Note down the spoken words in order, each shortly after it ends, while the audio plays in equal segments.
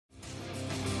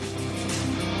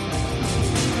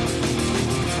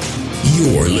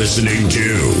You're listening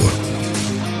to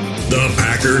the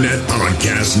Packernet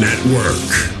Podcast Network.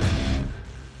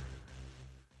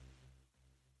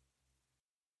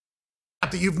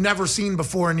 That you've never seen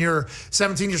before in your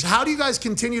 17 years. How do you guys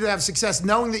continue to have success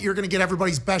knowing that you're going to get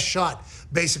everybody's best shot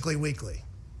basically weekly?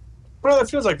 Well, it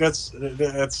feels like that's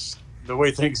the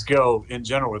way things go in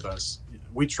general with us.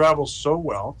 We travel so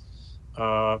well,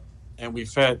 and we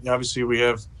have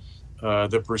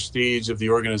the prestige of the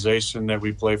organization that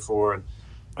we play for. And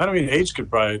I don't mean Age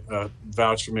could probably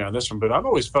vouch for me on this one, but I've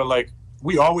always felt like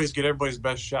we always get everybody's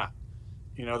best shot.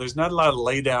 You know, there's not a lot of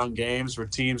lay down games where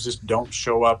teams just don't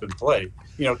show up and play.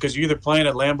 You know, because you're either playing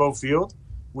at Lambeau Field,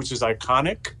 which is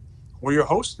iconic, or you're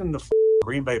hosting the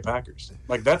Green Bay Packers.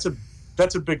 Like that's a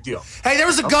big deal. Hey, there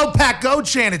was a "Go Pack Go"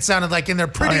 chant. It sounded like, and they're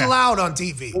pretty loud on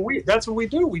TV. Well, that's what we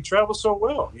do. We travel so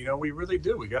well. You know, we really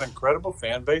do. We got an incredible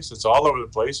fan base. It's all over the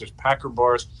place. There's Packer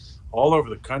bars all over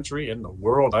the country and the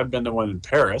world. I've been to one in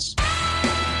Paris.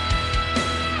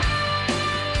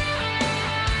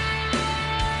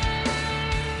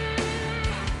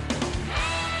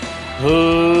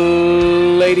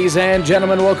 Ladies and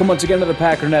gentlemen, welcome once again to the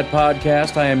Packernet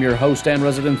Podcast. I am your host and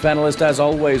resident fanalist, as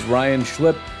always, Ryan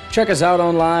Schlip. Check us out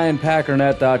online,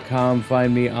 packernet.com.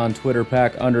 Find me on Twitter,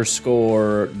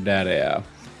 pack_data.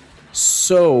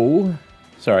 So,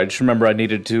 sorry, I just remember I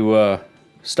needed to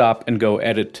stop and go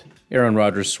edit Aaron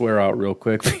Rodgers' swear out real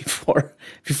quick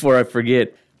before I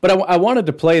forget. But I wanted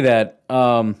to play that.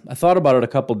 I thought about it a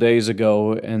couple days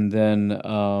ago, and then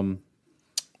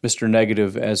Mr.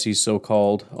 Negative, as he's so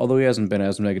called, although he hasn't been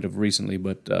as negative recently,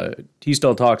 but he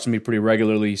still talks to me pretty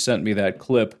regularly. He sent me that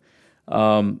clip,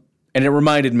 and it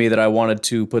reminded me that I wanted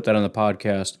to put that on the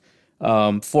podcast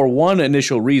for one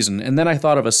initial reason, and then I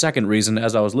thought of a second reason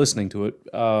as I was listening to it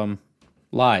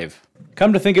live.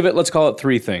 Come to think of it, let's call it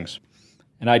three things.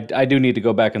 And I do need to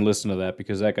go back and listen to that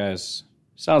because that guy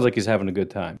sounds like he's having a good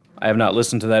time. I have not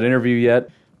listened to that interview yet,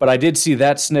 but I did see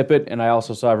that snippet, and I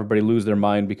also saw everybody lose their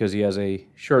mind because he has a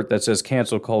shirt that says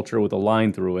cancel culture with a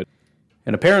line through it.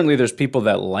 And apparently there's people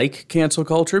that like cancel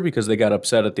culture because they got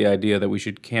upset at the idea that we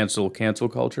should cancel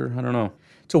culture. I don't know.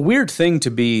 It's a weird thing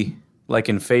to be like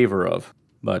in favor of.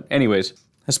 But anyways,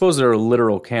 I suppose there are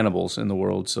literal cannibals in the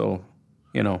world, so,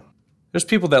 you know, there's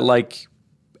people that like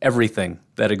everything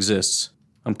that exists.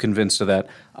 I'm convinced of that.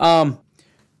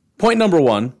 Point number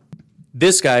one,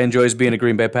 this guy enjoys being a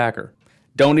Green Bay Packer.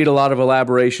 Don't need a lot of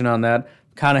elaboration on that.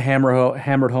 Kind of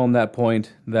hammered home that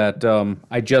point that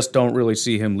I just don't really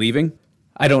see him leaving.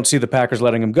 I don't see the Packers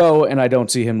letting him go, and I don't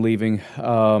see him leaving.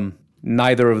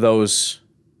 Neither of those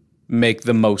make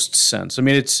the most sense. I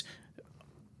mean, it's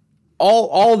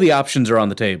all the options are on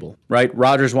the table, right?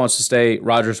 Rodgers wants to stay.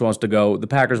 Rodgers wants to go. The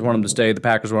Packers want him to stay. The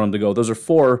Packers want him to go. Those are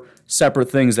four separate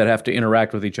things that have to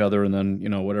interact with each other, and then, you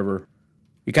know, whatever.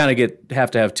 You kind of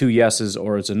have to have two yeses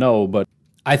or it's a no, but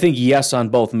I think yes on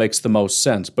both makes the most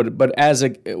sense. But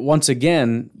once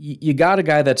again, you got a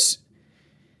guy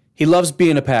he loves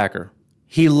being a Packer.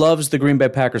 He loves the Green Bay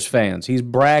Packers fans. He's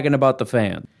bragging about the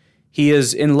fan. He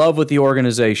is in love with the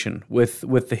organization, with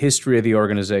the history of the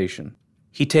organization.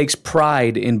 He takes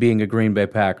pride in being a Green Bay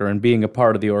Packer and being a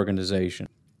part of the organization.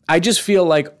 I just feel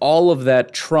like all of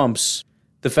that trumps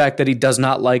the fact that he does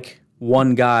not like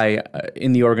one guy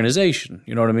in the organization.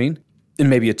 You know what I mean? And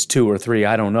maybe it's two or three,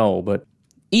 I don't know, but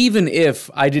even if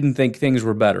I didn't think things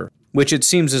were better, which it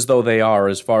seems as though they are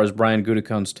as far as Brian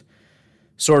Gutekunst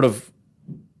sort of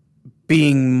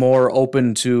being more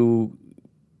open to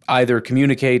either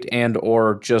communicate and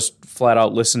or just flat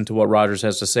out listen to what Rodgers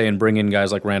has to say and bring in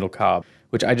guys like Randall Cobb,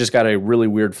 which I just got a really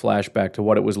weird flashback to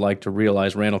what it was like to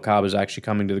realize Randall Cobb is actually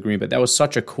coming to the Green Bay. That was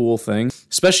such a cool thing,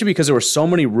 especially because there were so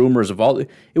many rumors of all.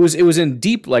 It was in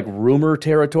deep like rumor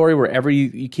territory where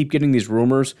you keep getting these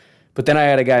rumors. But then I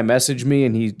had a guy message me,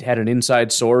 and he had an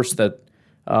inside source that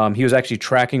he was actually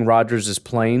tracking Rodgers'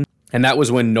 plane, and that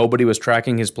was when nobody was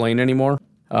tracking his plane anymore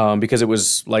because it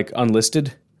was like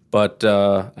unlisted. But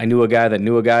I knew a guy that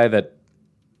knew a guy that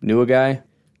knew a guy.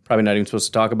 Probably not even supposed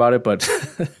to talk about it, but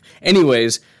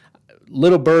anyways,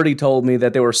 little birdie told me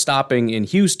that they were stopping in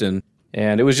Houston,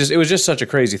 and it was just such a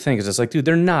crazy thing because it's like, dude,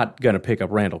 they're not gonna pick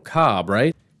up Randall Cobb,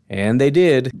 right? And they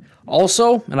did.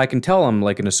 Also, and I can tell I'm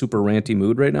like in a super ranty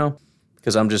mood right now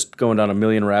because I'm just going down a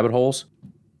million rabbit holes.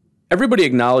 Everybody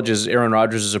acknowledges Aaron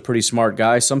Rodgers is a pretty smart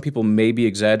guy. Some people maybe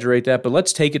exaggerate that, but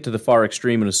let's take it to the far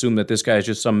extreme and assume that this guy is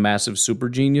just some massive super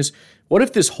genius. What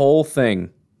if this whole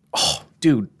thing,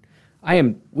 dude,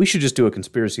 we should just do a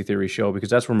conspiracy theory show because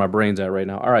that's where my brain's at right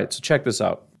now. All right, so check this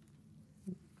out.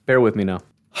 Bear with me now.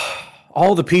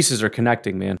 All the pieces are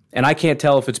connecting, man. And I can't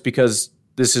tell if it's because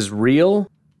this is real,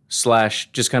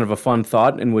 / just kind of a fun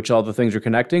thought in which all the things are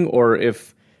connecting, or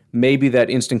if maybe that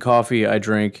instant coffee I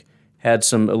drank had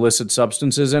some illicit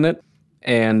substances in it,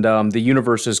 and the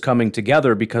universe is coming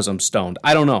together because I'm stoned.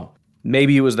 I don't know.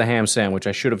 Maybe it was the ham sandwich.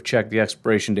 I should have checked the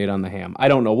expiration date on the ham. I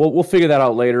don't know. We'll figure that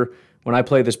out later. When I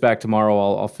play this back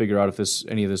tomorrow, I'll figure out if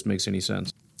any of this makes any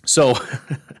sense. So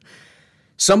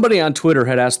somebody on Twitter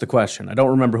had asked the question. I don't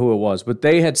remember who it was, but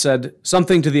they had said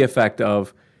something to the effect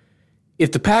of,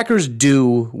 if the Packers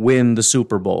do win the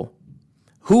Super Bowl,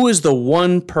 who is the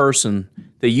one person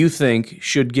that you think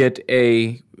should get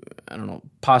I don't know,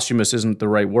 posthumous isn't the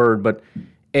right word, but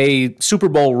a Super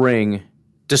Bowl ring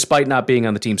despite not being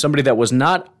on the team? Somebody that was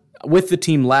not with the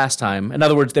team last time. In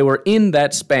other words, they were in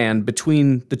that span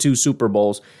between the 2 Super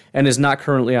Bowls and is not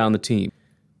currently on the team.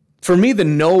 For me, the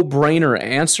no-brainer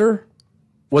answer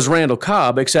was Randall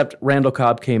Cobb, except Randall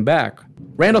Cobb came back.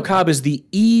 Randall Cobb is the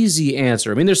easy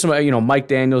answer. I mean, there's some, Mike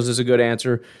Daniels is a good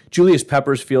answer. Julius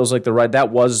Peppers feels like that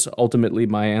was ultimately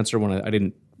my answer when I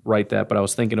didn't write that, but I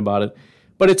was thinking about it.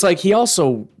 But it's like he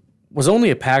also was only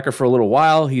a Packer for a little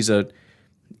while. If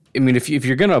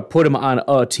you're going to put him on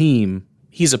a team,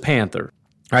 he's a Panther,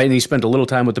 right? And he spent a little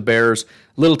time with the Bears,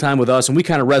 a little time with us, and we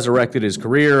kind of resurrected his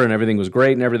career, and everything was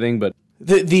great and everything. But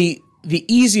the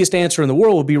easiest answer in the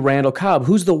world would be Randall Cobb,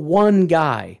 who's the one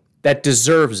guy that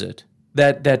deserves it,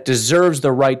 that deserves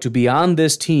the right to be on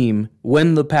this team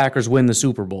when the Packers win the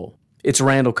Super Bowl. It's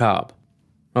Randall Cobb.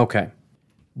 Okay.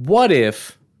 What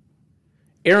if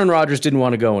Aaron Rodgers didn't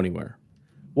want to go anywhere?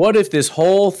 What if this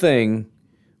whole thing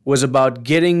was about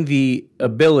getting the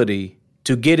ability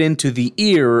to get into the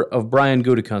ear of Brian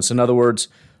Gutekunst? In other words,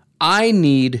 I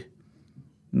need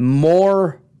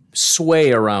more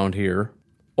sway around here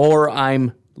or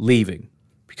I'm leaving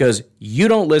because you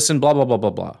don't listen, blah, blah, blah, blah,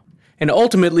 blah. And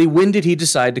ultimately, when did he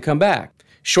decide to come back?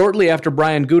 Shortly after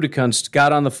Brian Gutekunst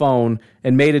got on the phone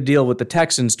and made a deal with the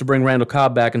Texans to bring Randall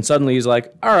Cobb back, and suddenly he's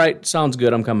like, all right, sounds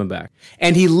good, I'm coming back.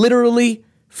 And he literally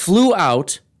flew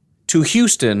out to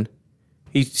Houston.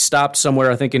 He stopped somewhere,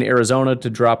 I think in Arizona,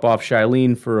 to drop off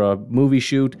Shailene for a movie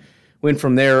shoot. Went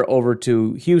from there over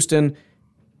to Houston,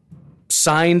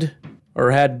 signed or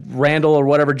had Randall or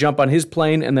whatever jump on his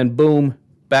plane, and then boom,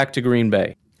 back to Green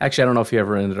Bay. Actually, I don't know if he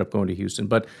ever ended up going to Houston,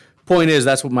 but point is,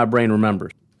 that's what my brain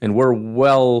remembers. And we're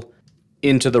well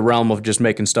into the realm of just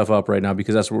making stuff up right now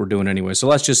because that's what we're doing anyway. So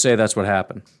let's just say that's what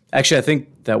happened. Actually, I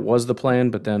think that was the plan,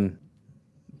 but then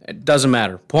it doesn't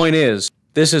matter. Point is,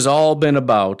 this has all been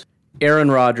about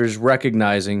Aaron Rodgers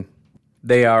recognizing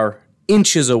they are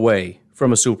inches away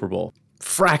from a Super Bowl.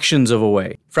 Fractions of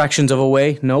away. Fractions of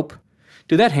away? Nope.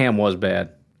 Dude, that ham was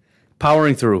bad.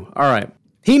 Powering through. All right.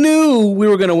 He knew we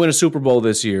were going to win a Super Bowl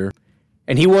this year,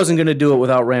 and he wasn't going to do it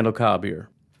without Randall Cobb here.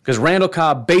 Because Randall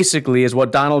Cobb basically is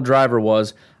what Donald Driver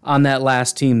was on that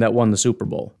last team that won the Super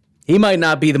Bowl. He might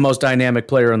not be the most dynamic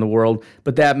player in the world,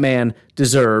 but that man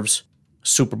deserves a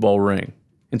Super Bowl ring.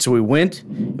 And so we went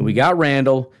and we got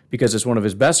Randall because it's one of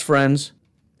his best friends,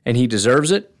 and he deserves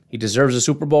it. He deserves a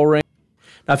Super Bowl ring.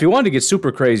 Now, if you wanted to get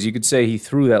super crazy, you could say he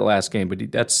threw that last game,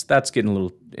 but that's getting a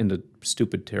little into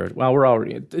stupid territory. Well,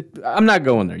 I'm not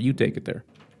going there. You take it there.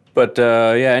 But,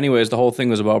 anyways, the whole thing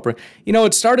was about...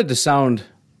 it started to sound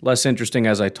less interesting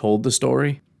as I told the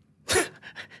story.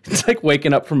 It's like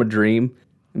waking up from a dream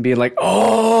and being like,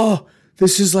 oh,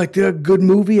 this is like a good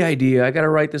movie idea. I got to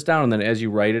write this down. And then as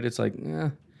you write it, it's like,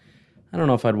 I don't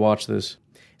know if I'd watch this.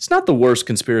 It's not the worst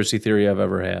conspiracy theory I've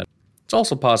ever had. It's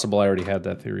also possible I already had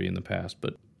that theory in the past,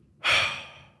 but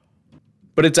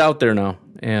it's out there now,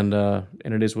 and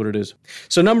it is what it is.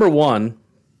 So number one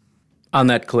on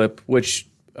that clip, which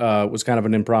was kind of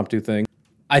an impromptu thing,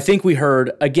 I think we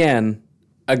heard, again,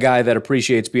 a guy that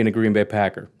appreciates being a Green Bay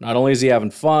Packer. Not only is he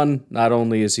having fun, not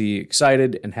only is he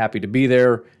excited and happy to be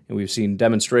there, and we've seen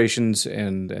demonstrations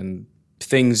and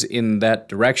things in that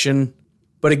direction,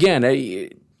 but again,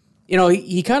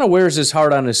 he kind of wears his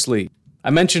heart on his sleeve. I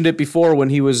mentioned it before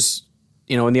when he was,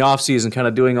 in the offseason kind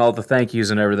of doing all the thank yous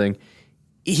and everything.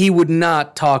 He would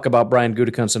not talk about Brian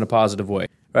Gutekunst in a positive way,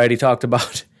 right? He talked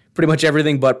about pretty much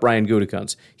everything but Brian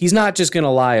Gutekunst. He's not just going to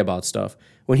lie about stuff.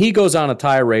 When he goes on a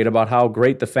tirade about how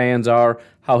great the fans are,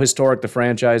 how historic the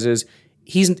franchise is,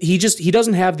 he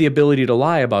doesn't have the ability to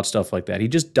lie about stuff like that. He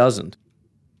just doesn't.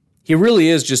 He really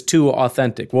is just too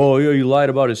authentic. Well, yeah, you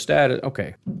lied about his status.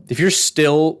 Okay. If you're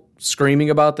still screaming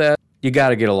about that, you got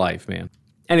to get a life, man.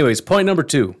 Anyways, point number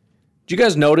 2. Did you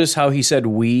guys notice how he said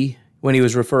we when he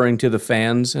was referring to the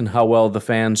fans and how well the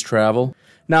fans travel?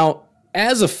 Now,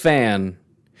 as a fan,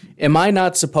 am I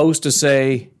not supposed to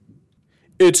say,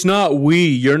 it's not we,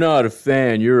 you're not a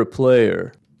fan, you're a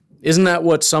player? Isn't that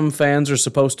what some fans are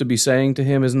supposed to be saying to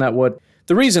him? Isn't that what...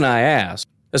 The reason I ask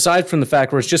aside from the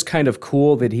fact where it's just kind of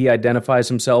cool that he identifies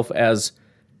himself as,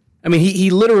 I mean, he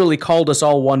literally called us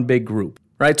all one big group,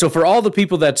 right? So for all the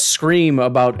people that scream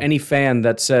about any fan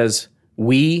that says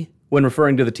we when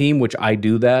referring to the team, which I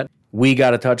do that, we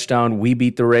got a touchdown, we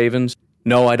beat the Ravens.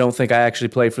 No, I don't think I actually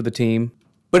play for the team.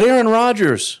 But Aaron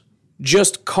Rodgers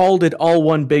just called it all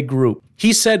one big group.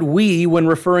 He said we when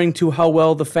referring to how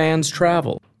well the fans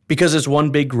travel because it's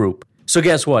one big group. So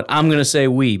guess what? I'm going to say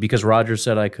we because Rodgers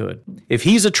said I could. If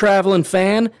he's a traveling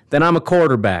fan, then I'm a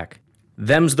quarterback.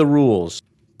 Them's the rules.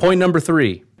 Point number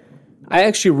 3. I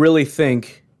actually really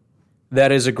think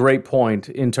that is a great point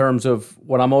in terms of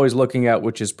what I'm always looking at,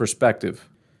 which is perspective.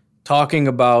 Talking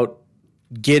about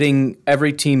getting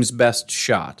every team's best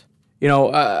shot. You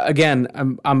know,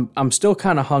 again, I'm still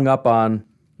kind of hung up on,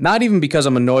 not even because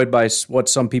I'm annoyed by what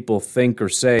some people think or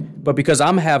say, but because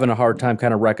I'm having a hard time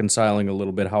kind of reconciling a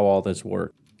little bit how all this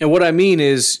works. And what I mean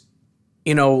is,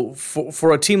 you know,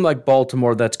 for a team like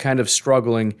Baltimore that's kind of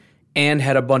struggling and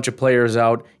had a bunch of players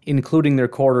out, including their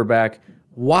quarterback,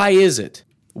 why is it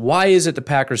the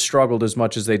Packers struggled as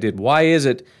much as they did? Why is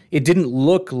it didn't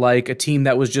look like a team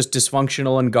that was just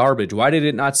dysfunctional and garbage? Why did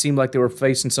it not seem like they were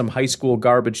facing some high school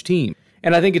garbage team?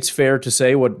 And I think it's fair to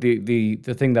say what the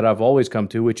thing that I've always come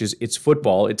to, which is it's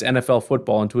football, it's NFL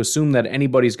football, and to assume that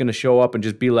anybody's going to show up and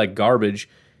just be like garbage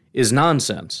is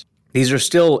nonsense. These are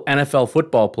still NFL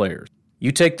football players.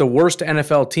 You take the worst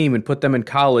NFL team and put them in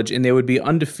college, and they would be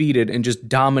undefeated and just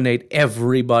dominate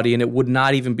everybody, and it would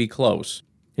not even be close.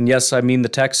 And yes, I mean the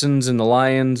Texans and the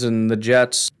Lions and the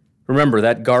Jets. Remember,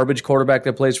 that garbage quarterback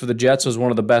that plays for the Jets was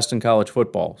one of the best in college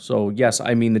football. So yes,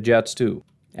 I mean the Jets too.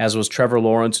 As was Trevor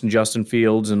Lawrence and Justin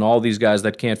Fields and all these guys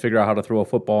that can't figure out how to throw a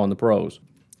football in the pros.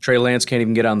 Trey Lance can't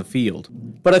even get on the field.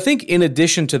 But I think in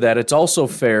addition to that, it's also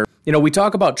fair. You know, we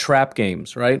talk about trap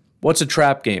games, right? What's a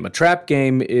trap game? A trap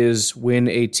game is when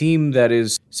a team that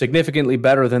is significantly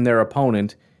better than their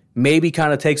opponent maybe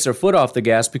kind of takes their foot off the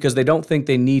gas because they don't think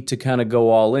they need to kind of go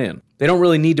all in. They don't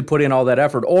really need to put in all that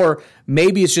effort. Or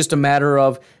maybe it's just a matter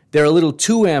of they're a little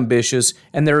too ambitious,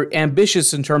 and they're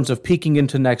ambitious in terms of peeking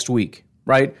into next week,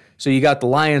 right? So you got the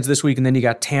Lions this week, and then you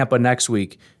got Tampa next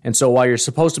week. And so while you're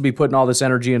supposed to be putting all this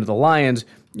energy into the Lions,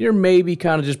 you're maybe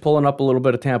kind of just pulling up a little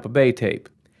bit of Tampa Bay tape.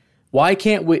 Why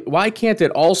can't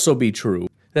it also be true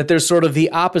that there's sort of the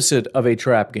opposite of a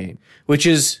trap game, which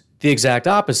is the exact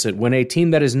opposite? When a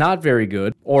team that is not very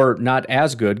good or not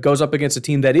as good goes up against a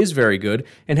team that is very good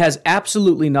and has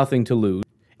absolutely nothing to lose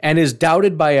and is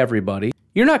doubted by everybody,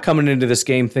 you're not coming into this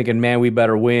game thinking, man, we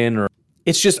better win, or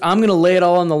it's just, I'm going to lay it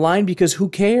all on the line because who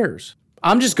cares?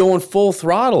 I'm just going full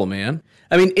throttle, man.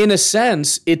 I mean, in a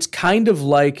sense, it's kind of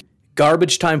like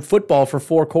garbage time football for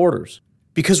 4 quarters.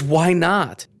 Because why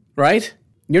not, right?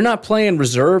 You're not playing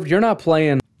reserved. You're not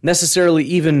playing necessarily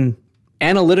even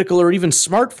analytical or even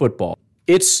smart football.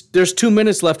 There's 2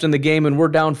 minutes left in the game and we're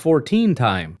down 14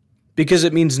 time. Because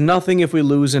it means nothing if we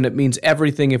lose and it means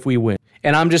everything if we win.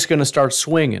 And I'm just going to start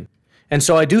swinging. And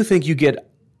so I do think you get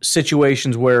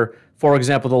situations where, for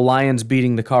example, the Lions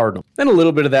beating the Cardinals. And a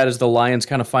little bit of that is the Lions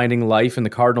kind of finding life and the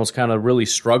Cardinals kind of really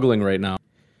struggling right now.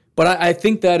 But I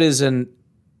think that is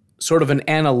sort of an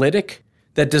analytic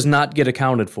that does not get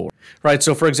accounted for, right?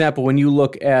 So, for example, when you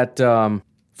look at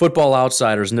Football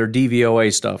Outsiders and their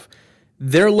DVOA stuff,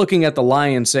 they're looking at the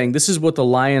Lions saying this is what the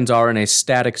Lions are in a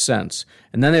static sense.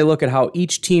 And then they look at how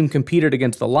each team competed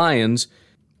against the Lions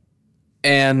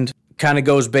and kind of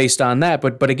goes based on that.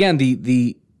 But again,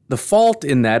 the fault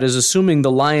in that is assuming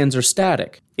the Lions are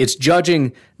static. It's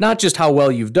judging not just how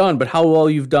well you've done, but how well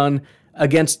you've done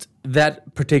against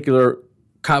that particular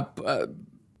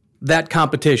that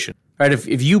competition. Right?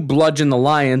 If you bludgeon the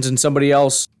Lions and somebody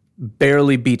else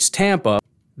barely beats Tampa,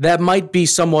 that might be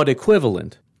somewhat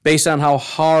equivalent based on how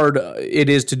hard it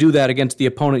is to do that against the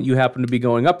opponent you happen to be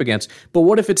going up against. But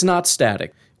what if it's not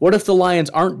static? What if the Lions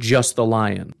aren't just the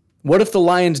Lions? What if the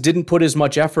Lions didn't put as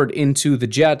much effort into the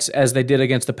Jets as they did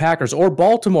against the Packers, or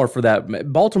Baltimore for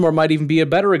that? Baltimore might even be a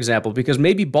better example, because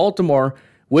maybe Baltimore,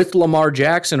 with Lamar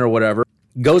Jackson or whatever,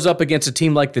 goes up against a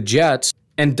team like the Jets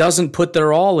and doesn't put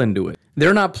their all into it.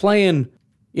 They're not playing,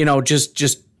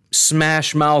 just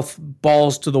smash mouth,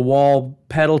 balls to the wall,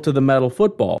 pedal to the metal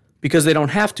football, because they don't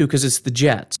have to, because it's the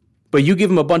Jets. But you give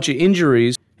them a bunch of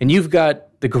injuries, and you've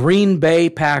got the Green Bay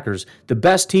Packers, the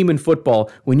best team in football,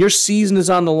 when your season is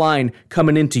on the line,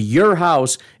 coming into your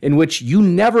house, in which you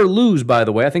never lose, by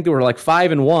the way. I think they were like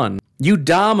 5-1. You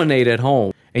dominate at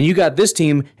home. And you got this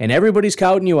team, and everybody's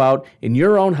counting you out in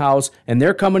your own house, and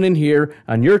they're coming in here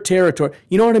on your territory.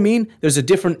 You know what I mean? There's a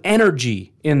different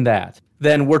energy in that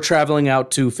than we're traveling out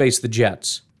to face the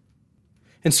Jets.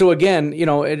 And so again,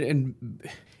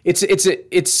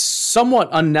 It's somewhat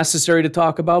unnecessary to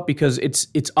talk about because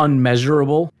it's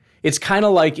unmeasurable. It's kind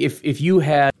of like if you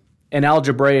had an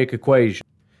algebraic equation,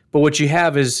 but what you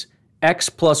have is x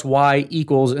plus y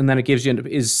equals, and then it gives you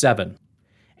is 7.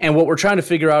 And what we're trying to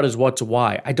figure out is what's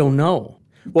y. I don't know.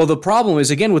 Well, the problem is,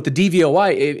 again, with the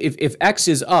DVOY, if x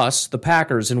is us, the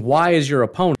Packers, and y is your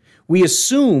opponent, we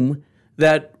assume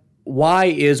that y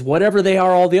is whatever they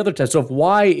are all the other times. So if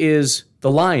y is the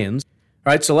Lions,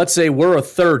 right? So let's say we're a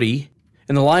 30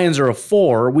 and the Lions are a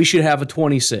 4, we should have a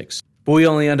 26, but we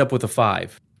only end up with a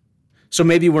 5. So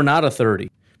maybe we're not a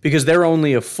 30 because they're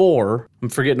only a 4. I'm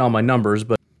forgetting all my numbers,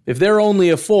 but if they're only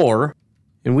a 4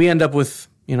 and we end up with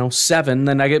 7,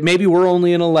 then maybe we're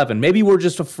only an 11. Maybe we're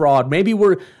just a fraud. Maybe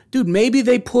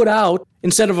they put out,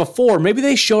 instead of a 4, maybe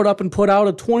they showed up and put out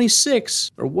a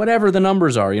 26 or whatever the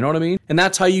numbers are, you know what I mean? And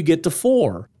that's how you get to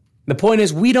 4. The point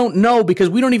is we don't know because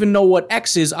we don't even know what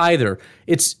X is either.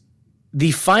 It's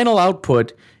the final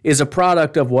output is a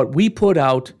product of what we put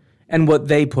out and what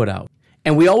they put out.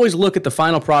 And we always look at the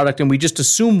final product and we just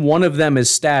assume one of them is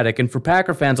static. And for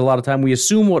Packer fans, a lot of time we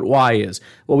assume what Y is.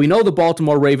 Well, we know the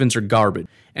Baltimore Ravens are garbage.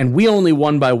 And we only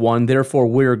won by 1, therefore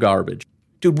we're garbage.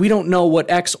 Dude, we don't know what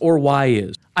X or Y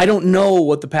is. I don't know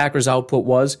what the Packers' output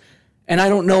was. And I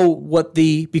don't know what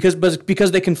because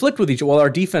they conflict with each other. Well, our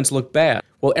defense looked bad.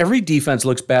 Well, every defense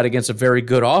looks bad against a very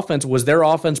good offense. Was their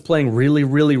offense playing really,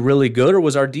 really, really good? Or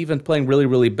was our defense playing really,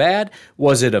 really bad?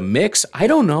 Was it a mix? I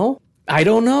don't know.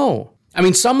 I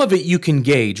mean, some of it you can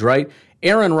gauge, right?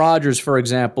 Aaron Rodgers, for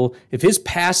example, if his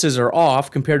passes are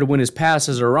off compared to when his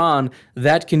passes are on,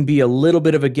 that can be a little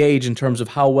bit of a gauge in terms of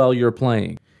how well you're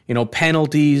playing.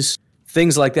 Penalties,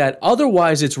 things like that.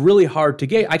 Otherwise, it's really hard to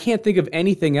gauge. I can't think of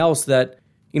anything else that,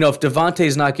 if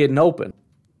Devontae's not getting open,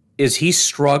 is he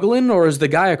struggling or is the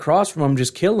guy across from him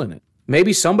just killing it?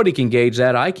 Maybe somebody can gauge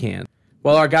that. I can't.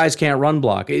 Well, our guys can't run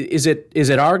block. Is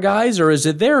it our guys or is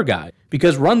it their guy?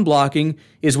 Because run blocking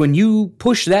is when you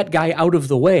push that guy out of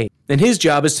the way. Then his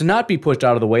job is to not be pushed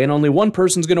out of the way, and only one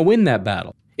person's going to win that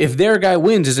battle. If their guy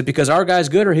wins, is it because our guy's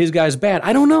good or his guy's bad?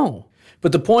 I don't know.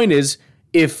 But the point is,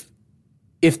 if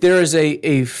there is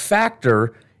a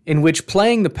factor in which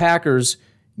playing the Packers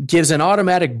gives an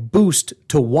automatic boost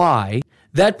to Y,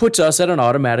 that puts us at an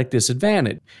automatic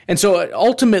disadvantage. And so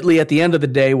ultimately, at the end of the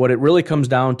day, what it really comes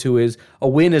down to is a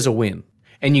win is a win.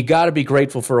 And you got to be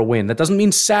grateful for a win. That doesn't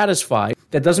mean satisfied.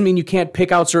 That doesn't mean you can't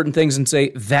pick out certain things and say,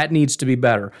 that needs to be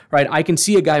better, right? I can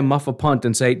see a guy muff a punt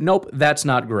and say, nope, that's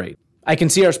not great. I can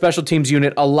see our special teams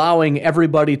unit allowing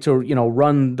everybody to,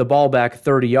 run the ball back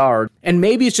 30 yards. And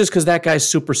maybe it's just because that guy's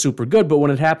super, super good. But when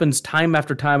it happens time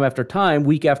after time after time,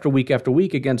 week after week after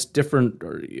week against different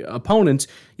opponents,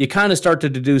 you kind of start to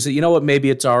deduce that,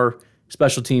 maybe it's our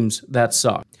special teams that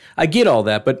suck. I get all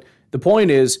that, but the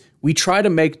point is we try to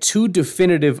make too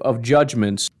definitive of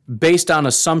judgments based on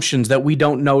assumptions that we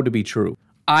don't know to be true.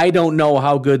 I don't know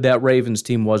how good that Ravens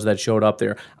team was that showed up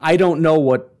there. I don't know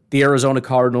what the Arizona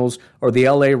Cardinals or the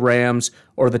LA Rams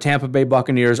or the Tampa Bay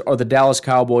Buccaneers or the Dallas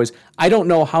Cowboys. I don't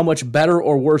know how much better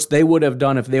or worse they would have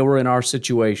done if they were in our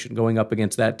situation going up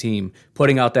against that team,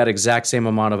 putting out that exact same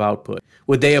amount of output.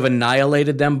 Would they have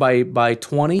annihilated them by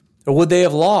 20 or would they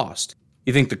have lost?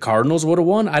 You think the Cardinals would have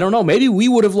won? I don't know. Maybe we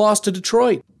would have lost to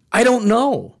Detroit. I don't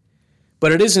know.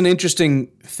 But it is an interesting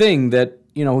thing that,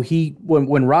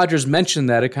 when Rodgers mentioned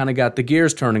that, it kind of got the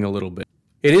gears turning a little bit.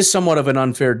 It is somewhat of an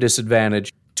unfair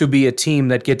disadvantage to be a team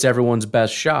that gets everyone's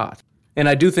best shot. And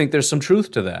I do think there's some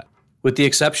truth to that. With the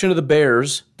exception of the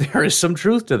Bears, there is some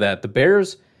truth to that. The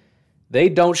Bears, they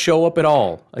don't show up at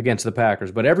all against the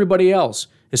Packers. But everybody else,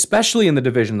 especially in the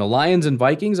division, the Lions and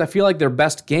Vikings, I feel like their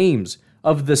best games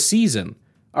of the season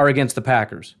are against the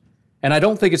Packers. And I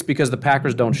don't think it's because the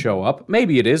Packers don't show up.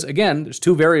 Maybe it is. Again, there's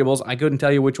two variables. I couldn't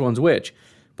tell you which one's which.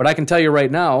 But I can tell you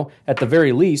right now, at the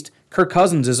very least, Kirk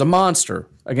Cousins is a monster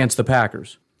against the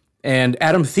Packers. And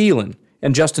Adam Thielen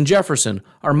and Justin Jefferson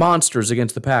are monsters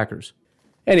against the Packers.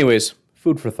 Anyways,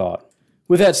 food for thought.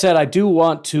 With that said, I do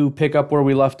want to pick up where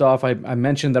we left off. I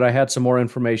mentioned that I had some more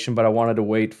information, but I wanted to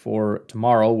wait for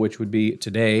tomorrow, which would be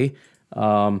today.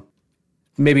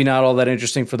 Maybe not all that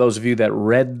interesting for those of you that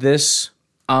read this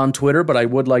on Twitter, but I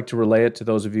would like to relay it to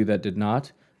those of you that did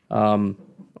not.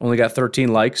 Only got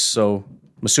 13 likes, so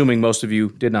I'm assuming most of you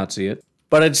did not see it.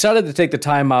 But I decided to take the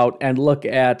time out and look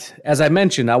at, as I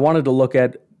mentioned, I wanted to look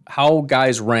at how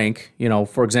guys rank.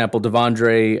 For example,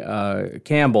 Devondre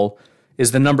Campbell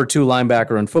is the number 2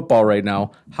 linebacker in football right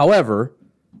now. However,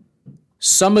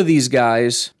 some of these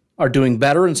guys are doing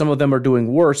better and some of them are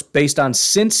doing worse based on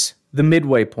since the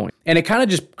midway point. And it kind of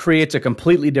just creates a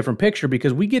completely different picture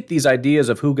because we get these ideas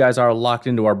of who guys are locked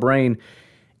into our brain.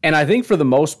 And I think for the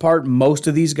most part, most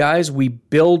of these guys, we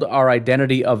build our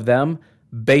identity of them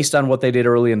based on what they did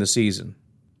early in the season.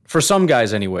 For some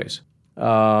guys anyways.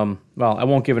 Well, I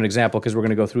won't give an example because we're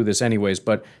going to go through this anyways,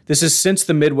 but this is since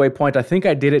the midway point. I think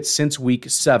I did it since week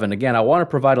 7. Again, I want to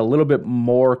provide a little bit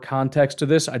more context to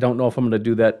this. I don't know if I'm going to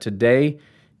do that today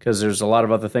because there's a lot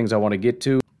of other things I want to get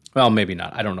to. Well, maybe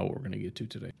not. I don't know what we're going to get to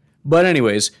today. But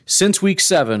anyways, since week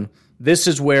 7, this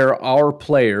is where our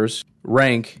players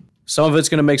rank. Some of it's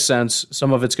going to make sense.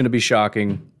 Some of it's going to be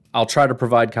shocking. I'll try to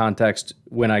provide context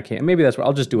when I can. Maybe that's what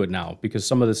I'll just do it now because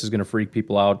some of this is going to freak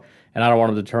people out, and I don't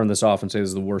want them to turn this off and say this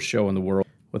is the worst show in the world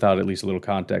without at least a little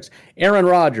context. Aaron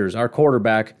Rodgers, our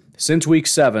quarterback, since week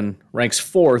 7, ranks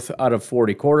 4th out of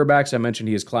 40 quarterbacks. I mentioned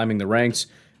he is climbing the ranks.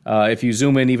 If you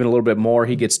zoom in even a little bit more,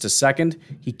 he gets to 2nd.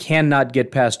 He cannot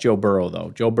get past Joe Burrow,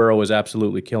 though. Joe Burrow is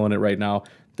absolutely killing it right now.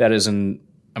 That is I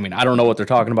don't know what they're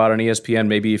talking about on ESPN.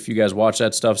 Maybe if you guys watch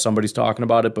that stuff, somebody's talking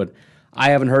about it, but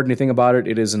I haven't heard anything about it.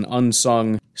 It is an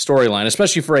unsung storyline,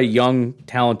 especially for a young,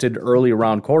 talented,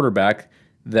 early-round quarterback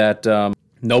that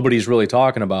nobody's really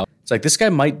talking about. It's like this guy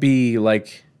might be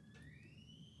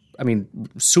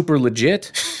super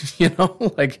legit, you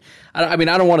know. I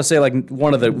don't want to say like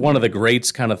one of the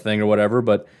greats kind of thing or whatever,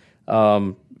 but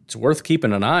it's worth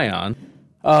keeping an eye on.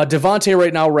 Devontae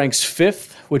right now ranks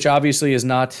 5th, which obviously is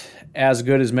not as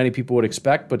good as many people would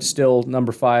expect, but still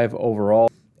number 5 overall.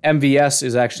 MVS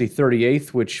is actually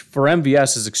 38th, which for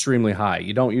MVS is extremely high.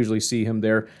 You don't usually see him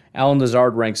there. Allen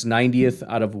Lazard ranks 90th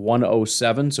out of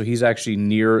 107, so he's actually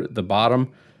near the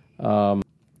bottom. Now,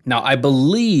 I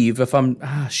believe this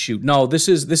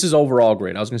is overall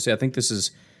grade. I was going to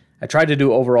say, I tried to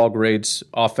do overall grades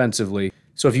offensively.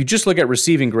 So if you just look at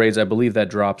receiving grades, I believe that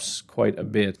drops quite a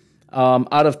bit.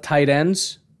 Out of tight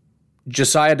ends,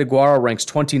 Josiah DeGuara ranks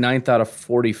 29th out of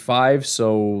 45,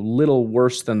 so little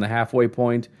worse than the halfway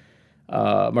point.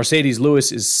 Mercedes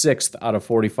Lewis is 6th out of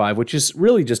 45, which is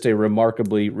really just a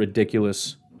remarkably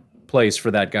ridiculous place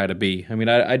for that guy to be. I mean,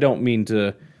 I don't mean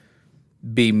to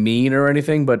be mean or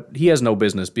anything, but he has no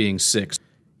business being 6th.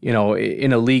 You know,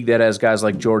 in a league that has guys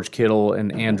like George Kittle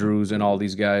and Andrews and all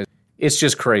these guys, it's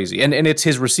just crazy. And it's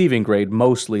his receiving grade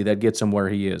mostly that gets him where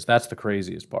he is. That's the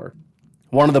craziest part.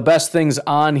 One of the best things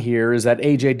on here is that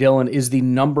A.J. Dillon is the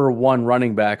number 1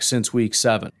 running back since week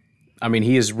 7. I mean,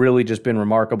 he has really just been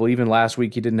remarkable. Even last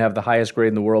week, he didn't have the highest grade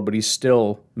in the world, but he's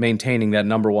still maintaining that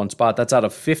number 1 spot. That's out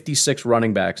of 56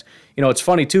 running backs. You know, it's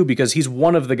funny, too, because he's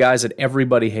one of the guys that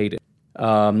everybody hated.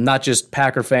 Not just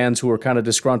Packer fans who were kind of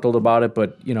disgruntled about it,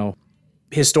 but, you know,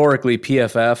 historically,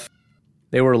 PFF,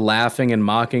 they were laughing and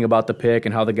mocking about the pick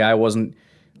and how the guy wasn't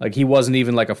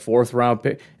even like a 4th-round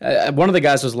pick. One of the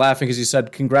guys was laughing because he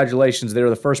said, "Congratulations, they were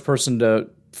the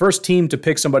first team to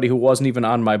pick somebody who wasn't even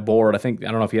on my board." I don't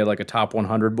know if he had like a top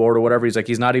 100 board or whatever. He's like,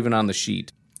 he's not even on the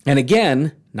sheet. And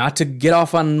again, not to get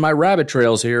off on my rabbit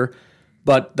trails here,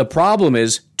 but the problem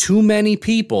is too many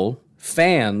people,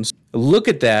 fans, look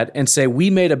at that and say, we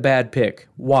made a bad pick.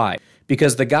 Why?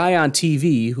 Because the guy on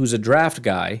TV, who's a draft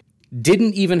guy,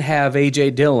 didn't even have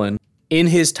A.J. Dillon in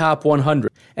his top 100.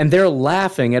 And they're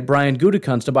laughing at Brian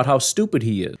Gutekunst about how stupid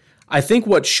he is. I think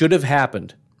what should have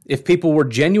happened, if people were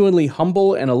genuinely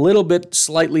humble and a little bit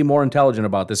slightly more intelligent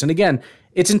about this, and again,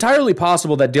 it's entirely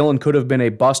possible that Dillon could have been a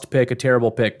bust pick, a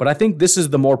terrible pick, but I think this is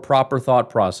the more proper thought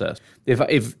process.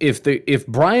 If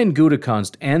Brian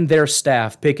Gutekunst and their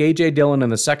staff pick A.J. Dillon in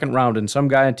the 2nd round and some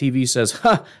guy on TV says,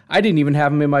 I didn't even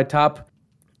have him in my top,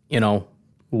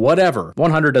 whatever.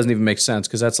 100 doesn't even make sense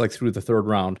because that's like through the 3rd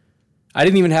round. I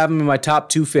didn't even have him in my top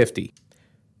 250.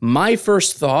 My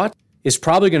first thought is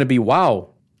probably going to be, wow,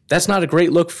 that's not a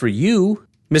great look for you,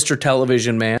 Mr.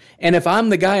 Television Man. And if I'm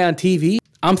the guy on TV,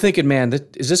 I'm thinking, man,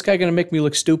 is this guy going to make me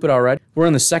look stupid already? We're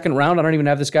in the 2nd round. I don't even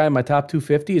have this guy in my top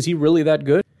 250. Is he really that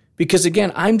good? Because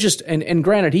again, I'm just, and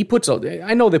granted,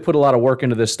 I know they put a lot of work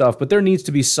into this stuff, but there needs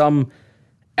to be some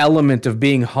element of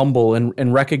being humble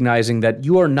and recognizing that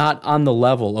you are not on the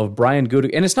level of Brian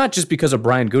Gutekunst. And it's not just because of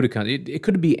Brian Gutekunst. It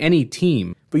could be any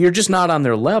team, but you're just not on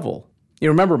their level. You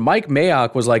remember, Mike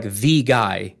Mayock was like the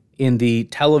guy in the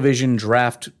television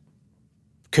draft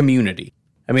community.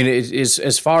 I mean,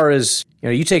 as far as,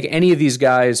 you take any of these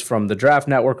guys from the Draft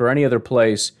Network or any other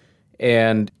place,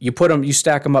 and you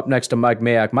stack them up next to Mike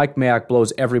Mayock. Mike Mayock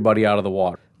blows everybody out of the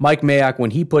water. Mike Mayock,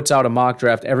 when he puts out a mock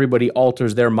draft, everybody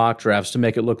alters their mock drafts to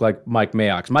make it look like Mike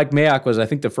Mayock's. Mike Mayock was, I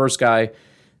think, the first guy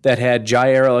that had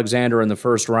Jair Alexander in the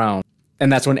 1st round.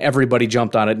 And that's when everybody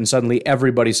jumped on it, and suddenly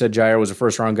everybody said Jair was a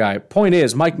 1st-round guy. Point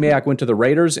is, Mike Mayock went to the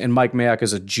Raiders, and Mike Mayock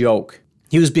is a joke.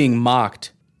 He was being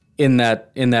mocked in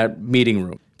that meeting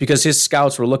room because his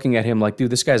scouts were looking at him like, dude,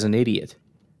 this guy's an idiot.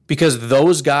 because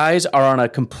those guys are on a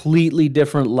completely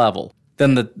different level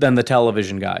than the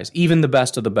television guys, even the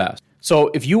best of the best. So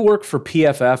if you work for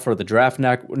PFF or the Draft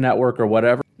Network or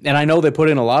whatever, and I know they put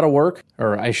in a lot of work,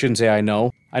 or I shouldn't say I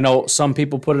know some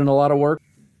people put in a lot of work,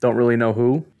 don't really know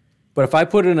who, but if I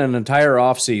put in an entire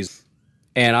offseason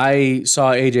and I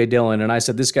saw A.J. Dillon and I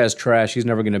said, this guy's trash, he's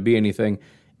never going to be anything,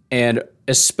 and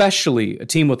especially a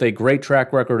team with a great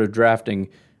track record of drafting,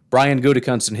 Brian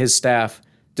Gutekunst and his staff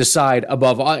decide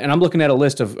above, and I'm looking at a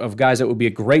list of guys that would be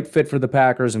a great fit for the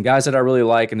Packers and guys that I really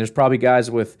like, and there's probably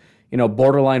guys with,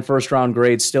 borderline first-round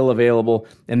grades still available,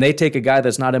 and they take a guy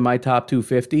that's not in my top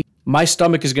 250, my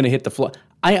stomach is going to hit the floor.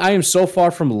 I am so far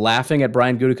from laughing at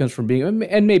Brian Gutekunst from being,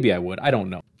 and maybe I would, I don't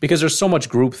know, because there's so much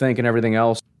groupthink and everything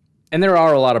else, and there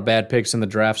are a lot of bad picks in the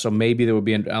draft, so maybe there would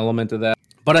be an element of that.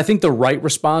 But I think the right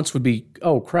response would be,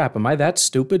 oh crap, am I that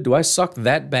stupid? Do I suck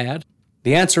that bad?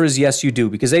 The answer is yes, you do,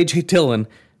 because A.J. Dillon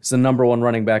is the number one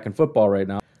running back in football right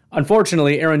now.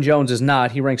 Unfortunately, Aaron Jones is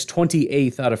not. He ranks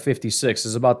 28th out of 56. This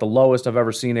is about the lowest I've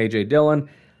ever seen A.J. Dillon.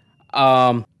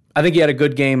 I think he had a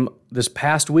good game this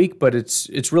past week, but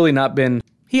it's really not been...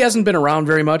 He hasn't been around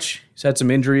very much. He's had some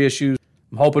injury issues.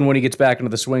 I'm hoping when he gets back into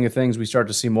the swing of things, we start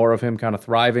to see more of him kind of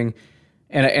thriving.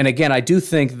 And again, I do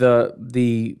think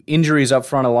the injuries up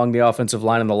front along the offensive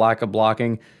line and the lack of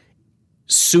blocking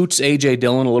suits A.J.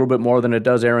 Dillon a little bit more than it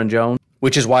does Aaron Jones,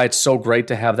 which is why it's so great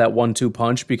to have that 1-2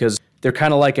 punch, because they're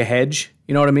kind of like a hedge,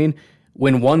 you know what I mean?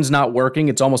 When one's not working,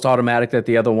 it's almost automatic that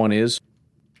the other one is.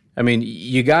 I mean,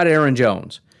 you got Aaron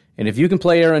Jones, and if you can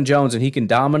play Aaron Jones and he can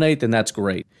dominate, then that's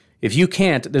great. If you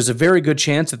can't, there's a very good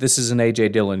chance that this is an A.J.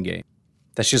 Dillon game.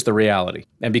 That's just the reality.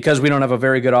 And because we don't have a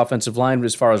very good offensive line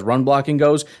as far as run blocking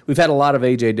goes, we've had a lot of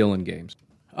A.J. Dillon games.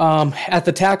 At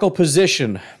the tackle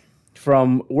position,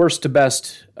 from worst to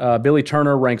best, Billy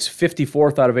Turner ranks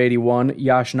 54th out of 81,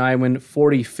 Yosh Nijman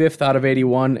 45th out of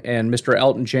 81, and Mr.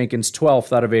 Elton Jenkins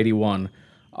 12th out of 81.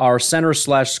 Our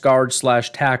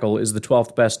center/guard/tackle is the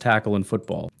 12th best tackle in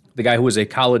football. The guy who was a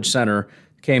college center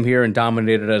came here and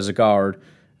dominated as a guard.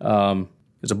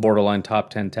 Is a borderline top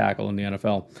 10 tackle in the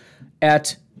NFL.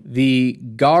 At the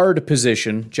guard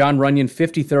position, John Runyon,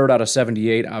 53rd out of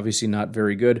 78, obviously not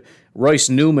very good. Royce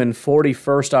Newman,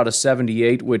 41st out of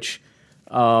 78, which,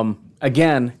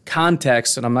 again,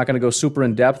 context, and I'm not going to go super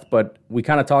in-depth, but we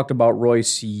kind of talked about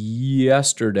Royce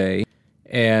yesterday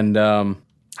and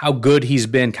how good he's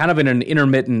been, kind of in an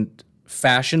intermittent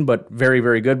fashion, but very,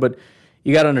 very good. But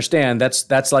you got to understand,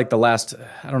 that's like the last,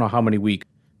 I don't know how many weeks,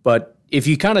 but if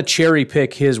you kind of cherry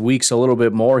pick his weeks a little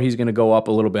bit more, he's going to go up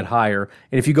a little bit higher.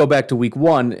 And if you go back to week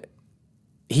 1,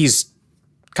 he's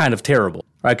kind of terrible,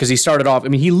 right? Because he started off, I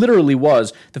mean, he literally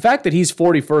was. The fact that he's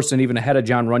 41st and even ahead of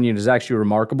John Runyon is actually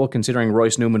remarkable, considering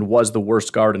Royce Newman was the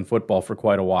worst guard in football for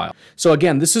quite a while. So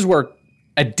again, this is where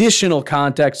additional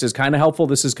context is kind of helpful.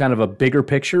 This is kind of a bigger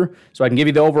picture. So I can give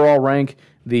you the overall rank,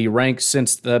 the rank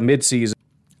since the midseason.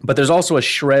 But there's also a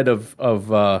shred of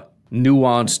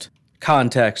nuanced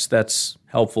context that's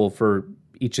helpful for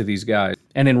each of these guys.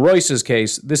 And in Royce's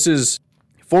case, this is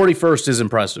 41st is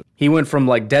impressive. He went from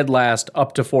like dead last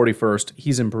up to 41st.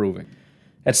 He's improving.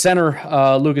 At center,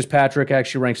 Lucas Patrick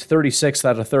actually ranks 36th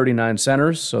out of 39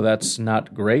 centers, so that's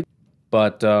not great.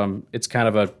 But it's kind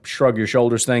of a shrug your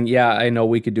shoulders thing. Yeah, I know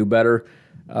we could do better.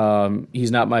 He's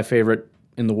not my favorite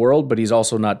in the world, but he's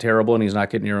also not terrible, and he's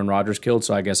not getting Aaron Rodgers killed,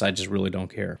 so I guess I just really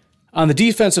don't care. On the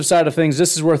defensive side of things,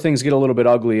 this is where things get a little bit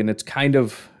ugly, and it's kind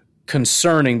of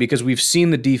concerning because we've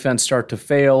seen the defense start to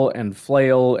fail and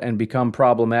flail and become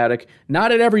problematic.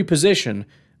 Not at every position,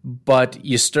 but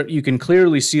you can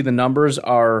clearly see the numbers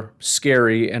are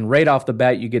scary, and right off the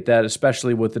bat you get that,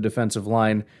 especially with the defensive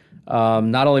line,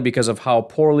 not only because of how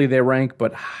poorly they rank,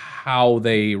 but how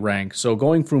they rank. So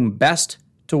going from best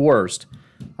to worst,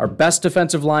 our best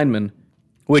defensive lineman,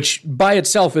 which by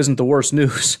itself isn't the worst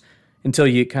news, until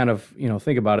you kind of,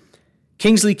 think about it.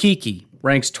 Kingsley Keke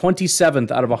ranks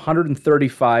 27th out of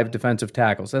 135 defensive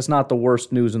tackles. That's not the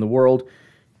worst news in the world.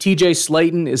 TJ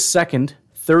Slayton is second,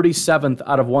 37th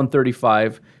out of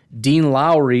 135. Dean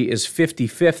Lowry is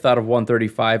 55th out of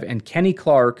 135. And Kenny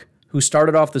Clark, who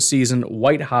started off the season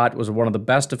white hot, was one of the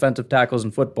best defensive tackles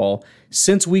in football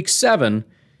since week 7,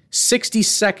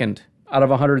 62nd out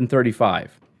of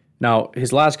 135. Now,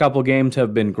 his last couple of games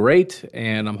have been great,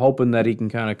 and I'm hoping that he can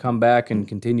kind of come back and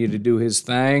continue to do his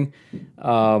thing.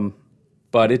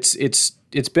 But it's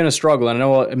been a struggle. And I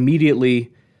know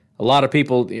immediately a lot of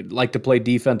people like to play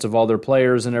defense of all their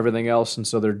players and everything else, and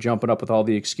so they're jumping up with all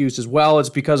the excuses. Well, it's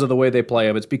because of the way they play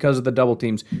them. It's because of the double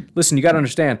teams. Listen, you got to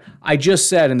understand, I just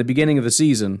said in the beginning of the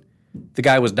season, the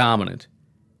guy was dominant.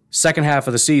 Second half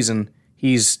of the season,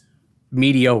 he's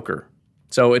mediocre.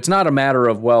 So it's not a matter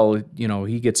of, well,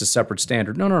 he gets a separate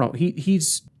standard. No.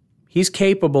 He's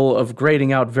capable of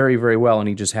grading out very, very well, and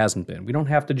he just hasn't been. We don't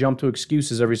have to jump to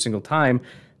excuses every single time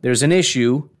there's an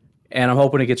issue, and I'm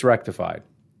hoping it gets rectified.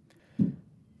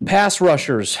 Pass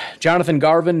rushers. Jonathan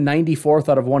Garvin, 94th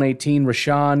out of 118.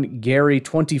 Rashawn Gary,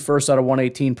 21st out of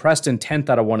 118. Preston, 10th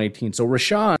out of 118. So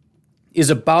Rashawn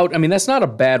is about, that's not a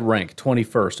bad rank,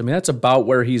 21st. That's about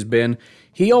where he's been.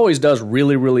 He always does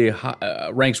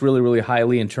ranks really, really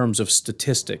highly in terms of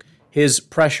statistic. His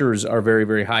pressures are very,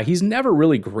 very high. He's never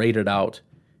really graded out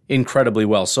incredibly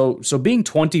well. So being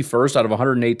 21st out of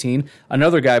 118,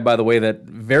 another guy, by the way, that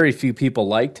very few people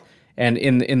liked. And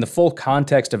in the full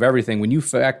context of everything, when you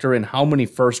factor in how many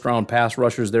first-round pass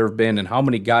rushers there have been and how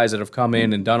many guys that have come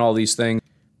in and done all these things,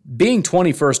 being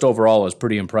 21st overall is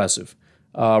pretty impressive.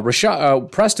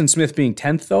 Preston Smith being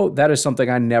 10th, though, that is something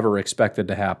I never expected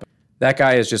to happen. That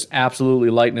guy is just absolutely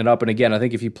lighting it up. And again, I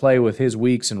think if you play with his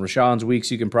weeks and Rashawn's weeks,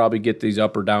 you can probably get these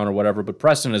up or down or whatever. But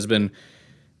Preston has been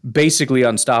basically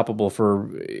unstoppable for,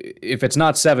 if it's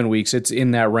not 7 weeks, it's in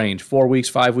that range. 4 weeks,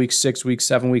 5 weeks, 6 weeks,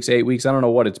 7 weeks, 8 weeks. I don't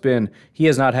know what it's been. He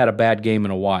has not had a bad game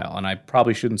in a while. And I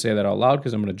probably shouldn't say that out loud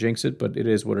because I'm going to jinx it, but it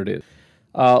is what it is.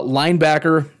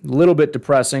 Linebacker, a little bit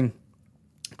depressing.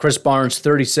 Chris Barnes,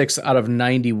 36 out of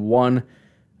 91.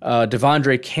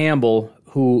 Devondre Campbell,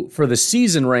 who for the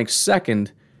season ranks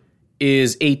second,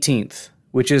 is 18th,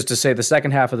 which is to say the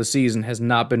second half of the season has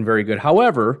not been very good.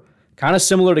 However, kind of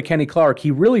similar to Kenny Clark, he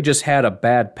really just had a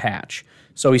bad patch.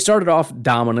 So he started off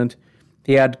dominant.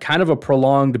 He had kind of a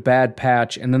prolonged bad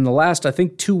patch, and then the last, I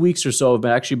think, 2 weeks or so have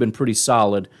actually been pretty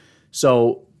solid.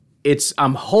 So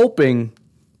I'm hoping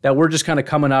that we're just kind of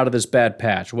coming out of this bad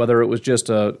patch, whether it was just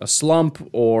a slump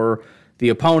or the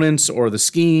opponents or the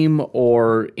scheme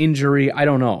or injury, I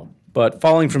don't know. But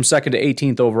falling from second to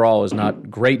 18th overall is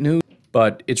not great news,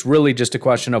 but it's really just a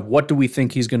question of what do we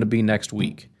think he's going to be next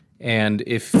week. And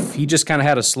if he just kind of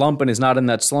had a slump and is not in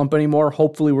that slump anymore,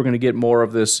 hopefully we're going to get more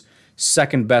of this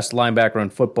second best linebacker in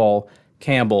football,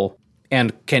 Campbell,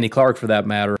 and Kenny Clark for that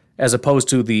matter, as opposed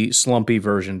to the slumpy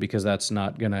version, because that's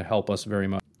not going to help us very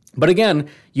much. But again,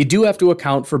 you do have to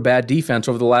account for bad defense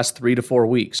over the last 3 to 4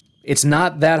 weeks. It's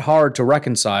not that hard to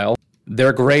reconcile.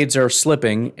 Their grades are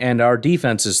slipping and our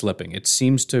defense is slipping. It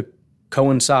seems to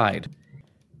coincide.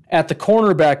 At the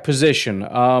cornerback position,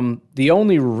 the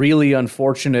only really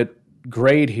unfortunate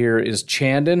grade here is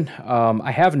Chandon.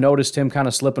 I have noticed him kind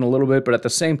of slipping a little bit, but at the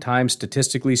same time,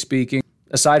 statistically speaking,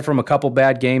 aside from a couple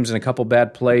bad games and a couple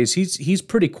bad plays, he's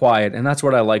pretty quiet, and that's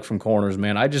what I like from corners,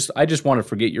 man. I just want to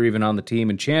forget you're even on the team,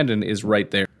 and Chandon is right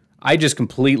there. I just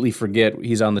completely forget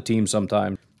he's on the team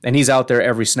sometimes, and he's out there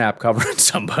every snap covering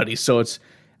somebody. So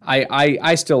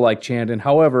I still like Chandon.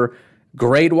 However,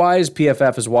 grade-wise,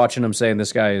 PFF is watching him saying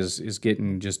this guy is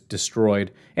getting just destroyed.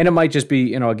 And it might just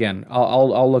be, again,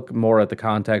 I'll look more at the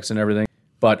context and everything.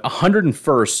 But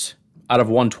 101st out of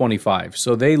 125.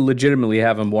 So they legitimately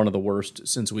have him one of the worst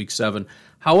since week 7.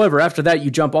 However, after that,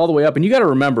 you jump all the way up. And you got to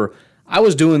remember, I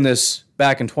was doing this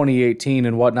back in 2018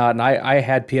 and whatnot, and I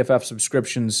had PFF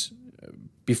subscriptions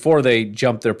before they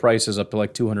jumped their prices up to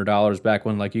like $200 back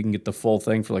when like you can get the full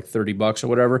thing for like $30 or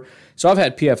whatever. So I've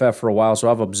had PFF for a while,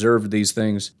 so I've observed these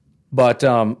things. But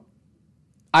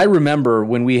I remember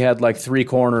when we had like 3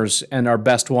 corners and our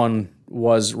best one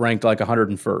was ranked like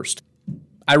 101st.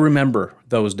 I remember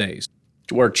those days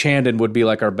where Chandon would be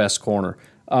like our best corner.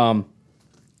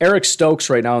 Eric Stokes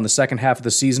right now in the second half of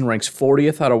the season ranks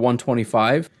 40th out of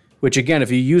 125, which again,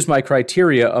 if you use my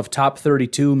criteria of top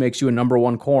 32 makes you a number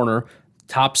 1 corner,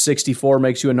 top 64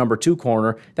 makes you a number 2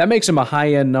 corner, that makes him a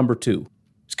high-end number 2.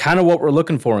 It's kind of what we're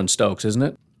looking for in Stokes, isn't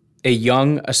it? A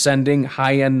young, ascending,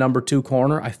 high-end number 2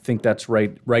 corner. I think that's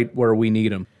right where we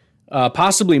need him.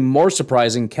 Possibly more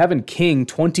surprising, Kevin King,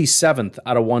 27th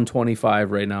out of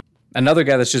 125 right now. Another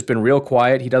guy that's just been real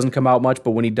quiet. He doesn't come out much,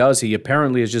 but when he does, he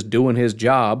apparently is just doing his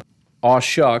job. Aw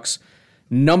shucks.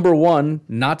 Number 1,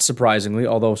 not surprisingly,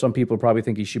 although some people probably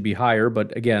think he should be higher,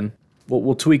 but again,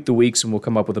 we'll tweak the weeks and we'll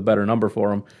come up with a better number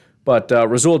for him. But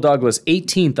Rasul Douglas,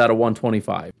 18th out of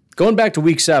 125. Going back to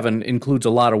week 7 includes a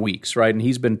lot of weeks, right? And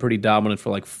he's been pretty dominant for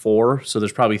like 4, so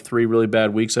there's probably 3 really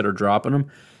bad weeks that are dropping him.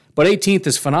 But 18th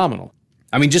is phenomenal.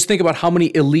 I mean, just think about how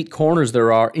many elite corners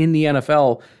there are in the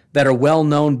NFL that are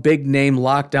well-known, big-name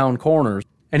lockdown corners.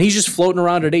 And he's just floating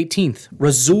around at 18th.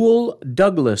 Rasul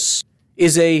Douglas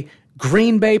is a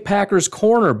Green Bay Packers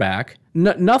cornerback.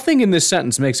 Nothing in this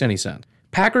sentence makes any sense.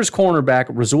 Packers cornerback,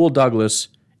 Rasul Douglas,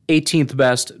 18th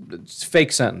best. It's a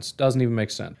fake sentence. Doesn't even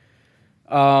make sense.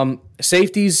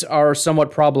 Safeties are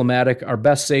somewhat problematic. Our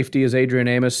best safety is Adrian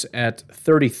Amos at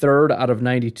 33rd out of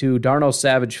 92. Darnell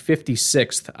Savage,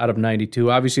 56th out of 92.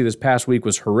 Obviously, this past week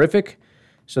was horrific,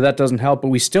 so that doesn't help. But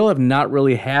we still have not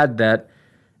really had that,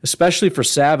 especially for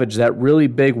Savage, that really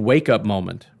big wake-up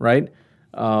moment, right?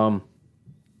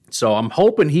 So I'm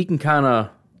hoping he can kind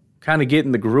of get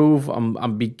in the groove.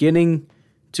 I'm beginning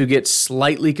to get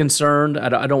slightly concerned.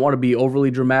 I don't want to be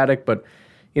overly dramatic, but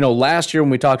last year when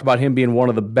we talked about him being one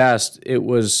of the best, it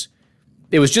was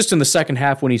just in the second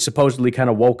half when he supposedly kind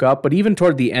of woke up. But even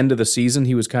toward the end of the season,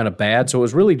 he was kind of bad. So it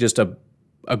was really just a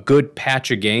good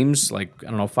patch of games, like,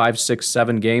 5, 6,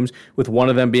 7 games, with one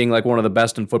of them being like one of the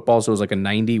best in football. So it was like a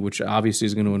 90, which obviously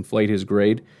is going to inflate his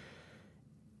grade.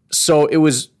 So it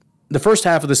was, the first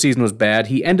half of the season was bad.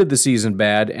 He ended the season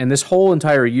bad. And this whole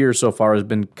entire year so far has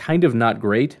been kind of not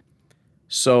great.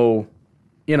 So,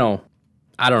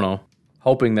 I don't know.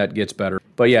 Hoping that gets better.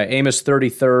 But yeah, Amos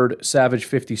 33rd, Savage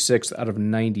 56th out of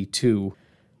 92.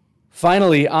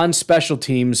 Finally, on special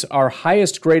teams, our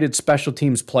highest graded special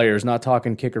teams players, not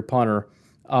talking kicker punter,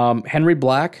 Henry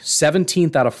Black,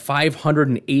 17th out of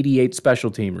 588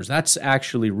 special teamers. That's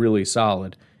actually really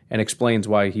solid and explains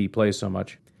why he plays so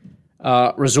much.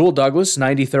 Rasul Douglas,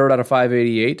 93rd out of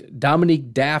 588.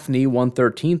 Dominique Daphne,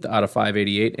 113th out of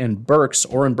 588. And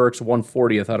Oren Burks,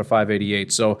 140th out of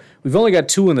 588. So we've only got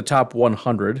 2 in the top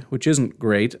 100, which isn't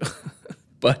great.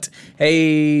 But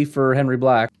hey, for Henry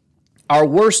Black. Our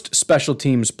worst special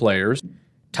teams players,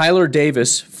 Tyler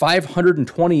Davis,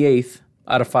 528th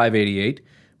out of 588.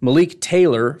 Malik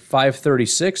Taylor,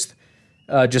 536th.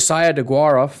 Josiah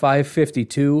DeGuara,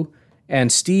 552.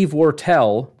 And Steve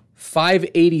Wortell,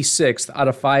 586th out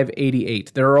of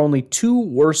 588. There are only 2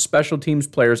 worst special teams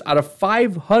players out of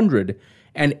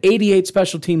 588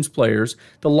 special teams players.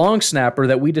 The long snapper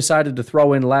that we decided to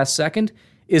throw in last second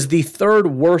is the 3rd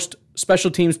worst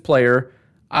special teams player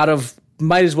out of,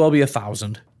 might as well be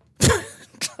 1,000.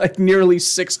 Like nearly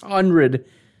 600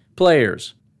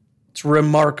 players. It's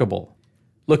remarkable.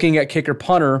 Looking at kicker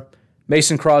punter,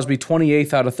 Mason Crosby,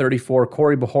 28th out of 34.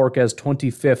 Corey Bojorquez,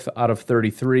 25th out of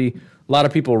 33. A lot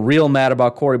of people real mad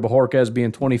about Corey Bojorquez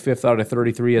being 25th out of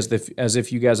 33, as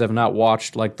if you guys have not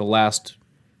watched like the last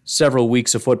several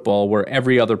weeks of football where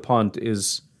every other punt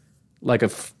is like a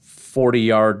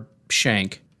 40-yard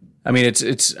shank. I mean,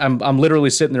 I'm literally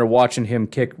sitting there watching him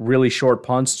kick really short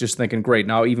punts, just thinking, great,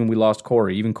 now even we lost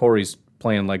Corey. Even Corey's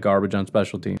playing like garbage on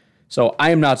special teams. So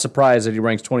I am not surprised that he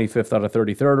ranks 25th out of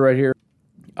 33rd right here.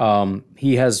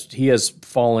 He has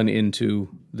fallen into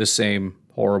the same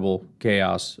horrible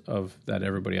chaos of that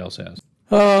everybody else has.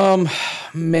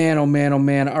 Man, oh man, oh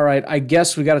man. All right, I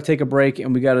guess we got to take a break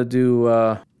and we got to do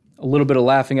a little bit of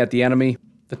laughing at the enemy.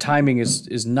 The timing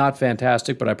is not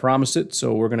fantastic, but I promised it,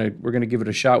 so we're gonna give it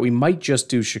a shot. We might just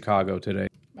do Chicago today.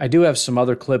 I do have some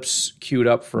other clips queued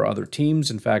up for other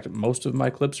teams. In fact, most of my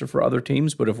clips are for other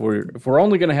teams. But if we're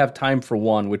only gonna have time for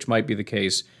one, which might be the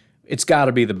case, it's got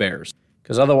to be the Bears.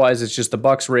 Because otherwise it's just the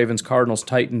Bucks, Ravens, Cardinals,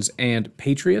 Titans, and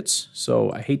Patriots.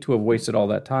 So I hate to have wasted all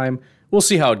that time. We'll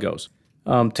see how it goes.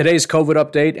 Today's COVID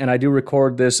update, and I do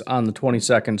record this on the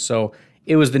 22nd, so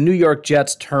it was the New York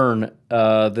Jets' turn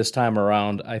this time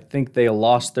around. I think they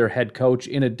lost their head coach.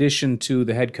 In addition to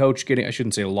the head coach getting, I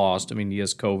shouldn't say lost. I mean, he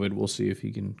has COVID. We'll see if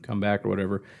he can come back or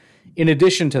whatever. In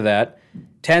addition to that,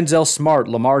 Tanzel Smart,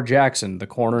 Lamar Jackson, the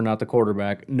corner, not the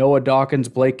quarterback, Noah Dawkins,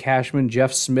 Blake Cashman,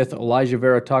 Jeff Smith, Elijah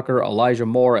Vera Tucker, Elijah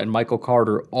Moore, and Michael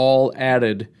Carter all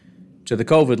added to the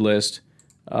COVID list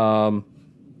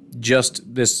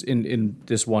just this in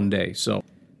this one day. So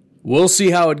we'll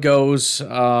see how it goes.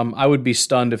 I would be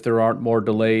stunned if there aren't more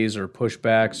delays or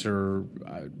pushbacks or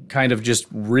kind of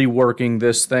just reworking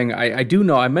this thing. I do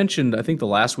know, I mentioned, I think the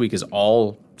last week is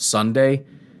all Sunday.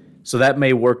 So that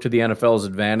may work to the NFL's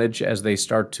advantage as they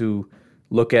start to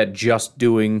look at just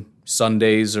doing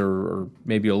Sundays or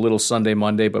maybe a little Sunday,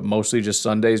 Monday, but mostly just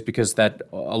Sundays, because that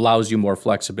allows you more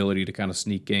flexibility to kind of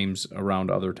sneak games around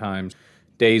other times,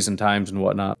 days and times and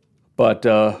whatnot. But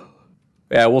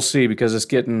yeah, we'll see, because it's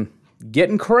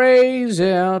getting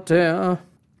crazy out there.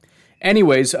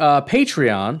 Anyways,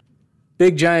 Patreon,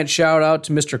 big giant shout out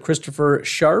to Mr. Christopher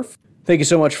Scharf. Thank you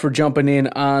so much for jumping in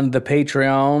on the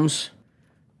Patreons.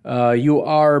 You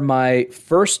are my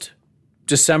first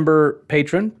December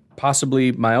patron,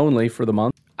 possibly my only for the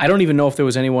month. I don't even know if there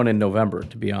was anyone in November,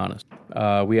 to be honest.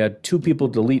 We had 2 people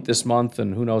delete this month,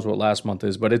 and who knows what last month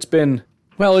is, but it's been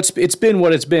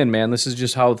what it's been, man. This is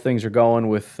just how things are going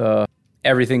with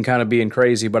everything kind of being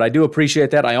crazy, but I do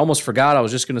appreciate that. I almost forgot. I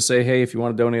was just going to say, hey, if you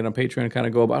want to donate on Patreon and kind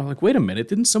of go about it, I'm like, wait a minute,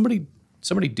 didn't somebody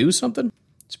do something?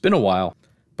 It's been a while.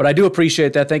 But I do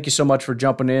appreciate that. Thank you so much for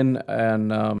jumping in.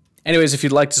 And Anyways, if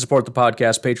you'd like to support the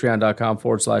podcast,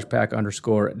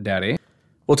 patreon.com/pack_daddy.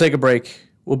 We'll take a break.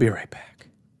 We'll be right back.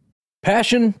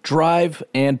 Passion, drive,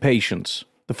 and patience.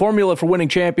 The formula for winning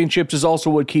championships is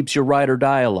also what keeps your ride or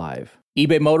die alive.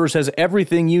 eBay Motors has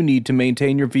everything you need to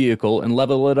maintain your vehicle and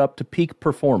level it up to peak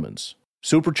performance.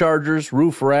 Superchargers,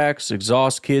 roof racks,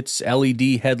 exhaust kits,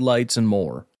 LED headlights, and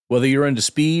more. Whether you're into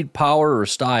speed, power, or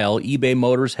style, eBay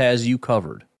Motors has you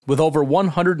covered. With over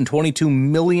 122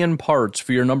 million parts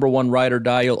for your number one ride or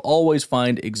die, you'll always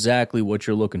find exactly what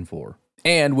you're looking for.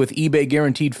 And with eBay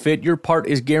Guaranteed Fit, your part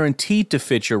is guaranteed to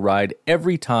fit your ride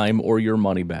every time or your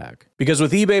money back. Because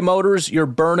with eBay Motors, you're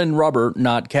burning rubber,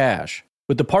 not cash.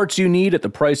 With the parts you need at the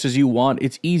prices you want,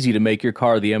 it's easy to make your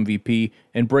car the MVP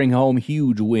and bring home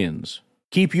huge wins.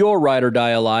 Keep your ride or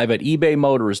die alive at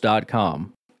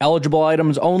ebaymotors.com. Eligible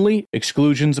items only,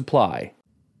 exclusions apply.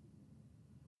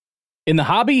 In the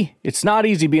hobby, it's not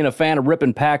easy being a fan of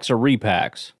ripping packs or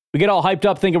repacks. We get all hyped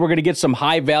up thinking we're going to get some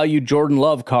high-value Jordan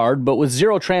Love card, but with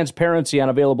zero transparency on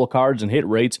available cards and hit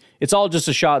rates, it's all just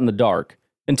a shot in the dark.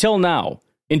 Until now,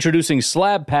 introducing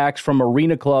slab packs from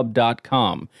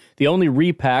arenaclub.com, the only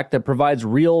repack that provides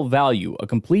real value, a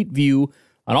complete view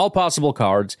on all possible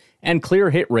cards, and clear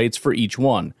hit rates for each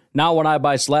one. Now when I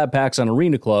buy slab packs on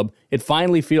Arena Club, it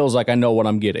finally feels like I know what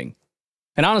I'm getting.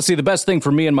 And honestly, the best thing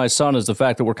for me and my son is the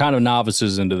fact that we're kind of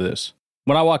novices into this.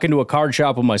 When I walk into a card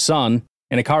shop with my son,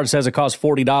 and a card says it costs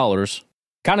 $40,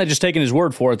 kind of just taking his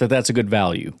word for it that that's a good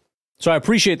value. So I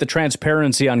appreciate the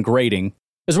transparency on grading,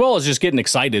 as well as just getting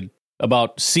excited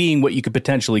about seeing what you could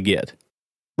potentially get.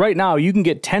 Right now, you can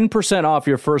get 10% off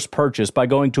your first purchase by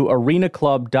going to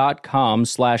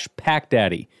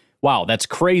arenaclub.com/packdaddy. Wow, that's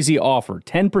crazy offer.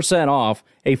 10% off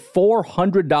a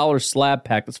 $400 slab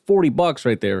pack. That's $40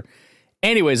 right there.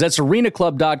 Anyways, that's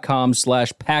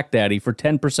arenaclub.com/packdaddy for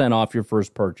 10% off your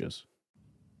first purchase.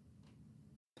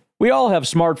 We all have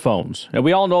smartphones, and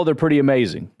we all know they're pretty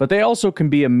amazing, but they also can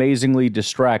be amazingly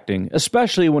distracting,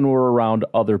 especially when we're around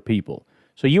other people.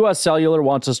 So US Cellular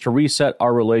wants us to reset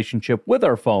our relationship with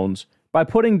our phones by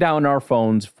putting down our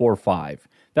phones for $5.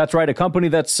 That's right, a company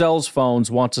that sells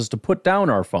phones wants us to put down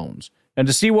our phones. And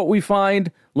to see what we find,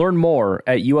 learn more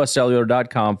at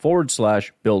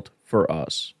uscellular.com/built for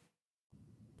us.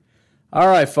 All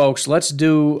right, folks, let's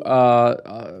do,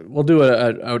 we'll do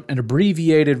an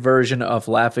abbreviated version of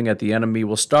Laughing at the Enemy.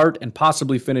 We'll start and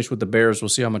possibly finish with the Bears. We'll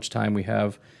see how much time we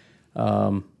have.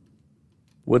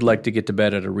 Would like to get to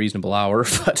bed at a reasonable hour,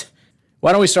 but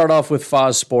why don't we start off with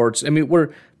Foz Sports? I mean,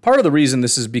 part of the reason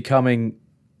this is becoming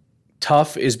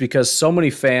tough is because so many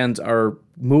fans are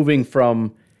moving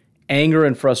from anger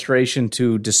and frustration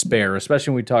to despair,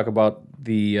 especially when we talk about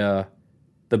the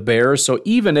Bears. So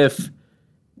even if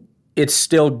it's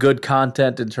still good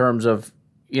content in terms of,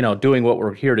 doing what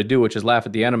we're here to do, which is laugh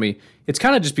at the enemy, it's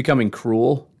kind of just becoming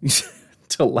cruel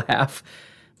to laugh.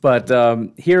 But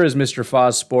here is Mr.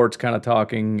 Foz Sports kind of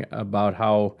talking about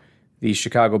how the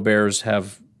Chicago Bears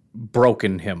have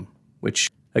broken him, which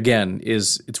again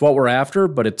it's what we're after,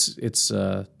 but it's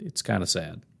kind of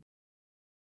sad.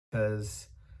 Because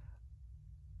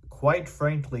quite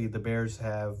frankly, the Bears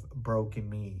have broken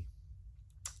me.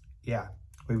 Yeah.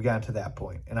 We've gotten to that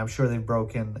point, and I'm sure they've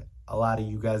broken a lot of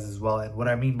you guys as well. And what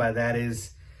I mean by that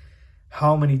is,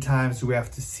 how many times do we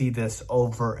have to see this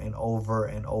over and over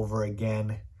and over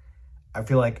again? I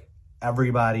feel like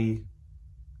everybody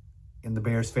in the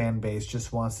Bears fan base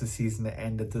just wants the season to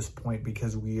end at this point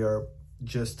because we are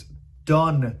just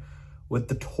done with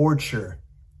the torture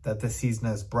that the season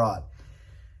has brought.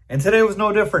 And today was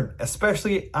no different,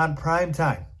 especially on prime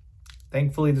time.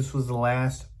 Thankfully, this was the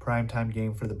last primetime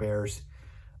game for the Bears.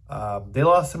 They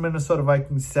lost to Minnesota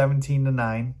Vikings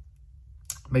 17-9.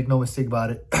 Make no mistake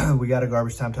about it. We got a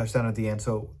garbage time touchdown at the end,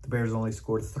 so the Bears only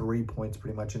scored 3 points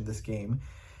pretty much in this game.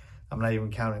 I'm not even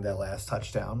counting that last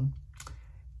touchdown.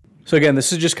 So again,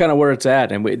 this is just kind of where it's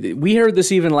at, and we heard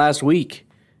this even last week.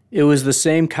 It was the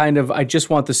same kind of I just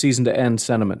want the season to end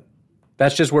sentiment.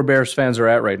 That's just where Bears fans are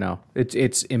at right now.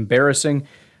 It's embarrassing.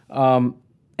 And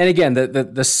again,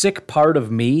 the sick part of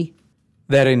me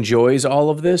that enjoys all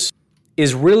of this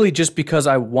is really just because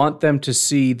I want them to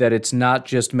see that it's not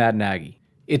just Matt Nagy.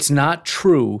 It's not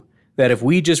true that if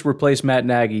we just replace Matt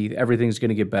Nagy, everything's going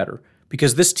to get better,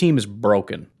 because this team is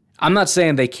broken. I'm not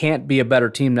saying they can't be a better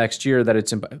team next year,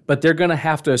 but they're going to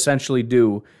have to essentially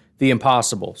do the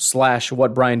impossible /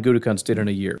 what Brian Gutekunst did in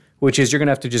a year, which is you're going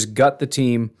to have to just gut the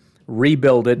team,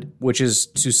 rebuild it, which is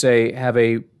to say have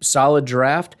a solid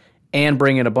draft and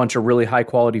bring in a bunch of really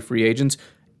high-quality free agents.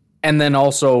 And then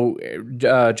also,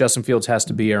 Justin Fields has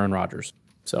to be Aaron Rodgers.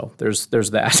 So there's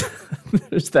that.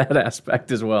 There's that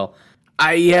aspect as well.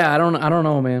 I don't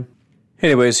know, man.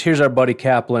 Anyways, here's our buddy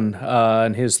Kaplan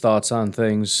and his thoughts on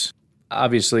things.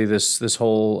 Obviously, this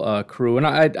whole crew, and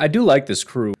I do like this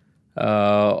crew.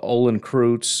 Olin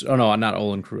Kreutz. Oh, no, not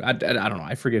Olin Kreutz. I don't know.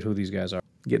 I forget who these guys are.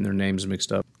 Getting their names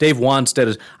mixed up. Dave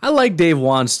Wannstedt I like Dave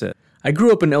Wannstedt. I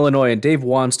grew up in Illinois, and Dave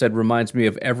Wannstedt reminds me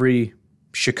of every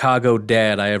Chicago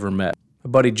dad I ever met. My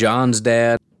buddy John's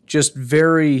dad. Just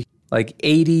very,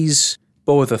 80s,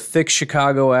 but with a thick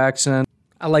Chicago accent.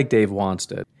 I like Dave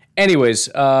Wannstedt. Anyways,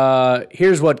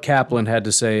 here's what Kaplan had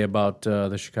to say about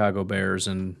the Chicago Bears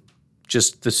and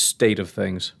just the state of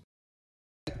things.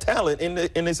 Talent in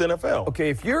this NFL. Okay,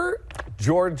 if you're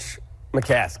George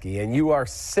McCaskey and you are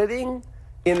sitting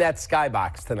in that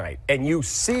skybox tonight and you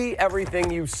see everything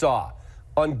you saw,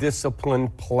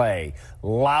 undisciplined play,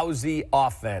 lousy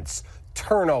offense,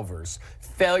 turnovers,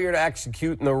 failure to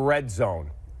execute in the red zone.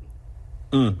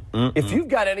 If you've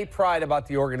got any pride about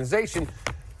the organization,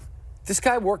 this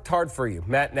guy worked hard for you,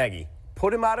 Matt Nagy.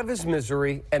 Put him out of his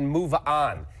misery and move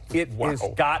on. It has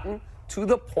gotten to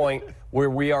the point where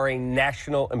we are a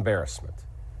national embarrassment.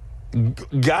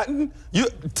 Gotten? You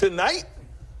tonight?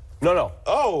 No.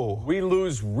 Oh. We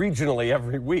lose regionally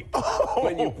every week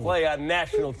when you play on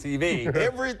national TV.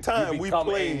 Every time we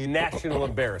play a national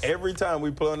embarrassment. Every time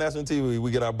we play on national TV,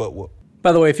 we get our butt whooped.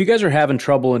 By the way, if you guys are having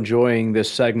trouble enjoying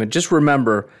this segment, just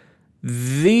remember,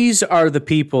 these are the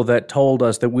people that told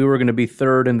us that we were going to be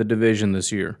third in the division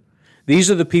this year.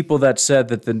 These are the people that said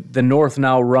that the North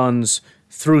now runs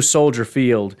through Soldier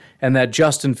Field and that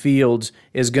Justin Fields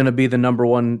is going to be the number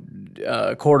one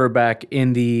quarterback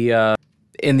in the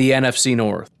NFC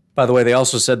North. By the way, they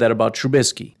also said that about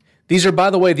Trubisky. These are,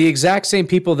 by the way, the exact same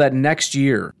people that next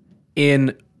year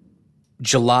in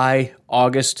July,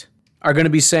 August are going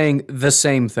to be saying the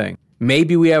same thing.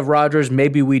 Maybe we have Rodgers,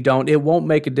 maybe we don't. It won't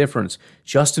make a difference.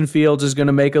 Justin Fields is going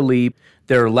to make a leap.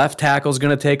 Their left tackle is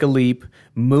going to take a leap.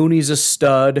 Mooney's a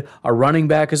stud. Our running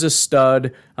back is a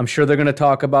stud. I'm sure they're going to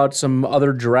talk about some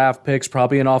other draft picks,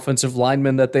 probably an offensive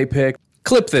lineman that they picked.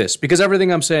 Clip this, because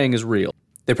everything I'm saying is real.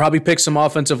 They probably picked some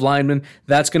offensive linemen.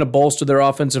 That's going to bolster their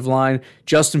offensive line.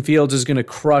 Justin Fields is going to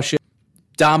crush it.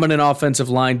 Dominant offensive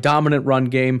line, dominant run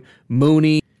game.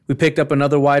 Mooney. We picked up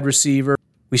another wide receiver.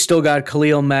 We still got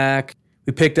Khalil Mack.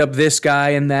 We picked up this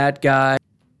guy and that guy,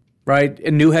 right?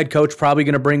 A new head coach probably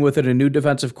going to bring with it a new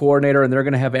defensive coordinator, and they're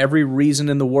going to have every reason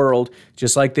in the world,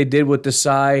 just like they did with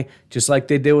Desai, just like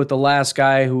they did with the last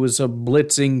guy who was a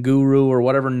blitzing guru or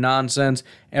whatever nonsense.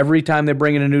 Every time they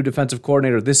bring in a new defensive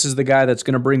coordinator, this is the guy that's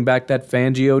going to bring back that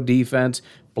Fangio defense,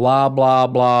 blah, blah,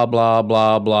 blah, blah,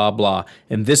 blah, blah, blah.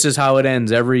 And this is how it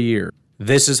ends every year.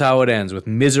 This is how it ends, with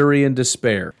misery and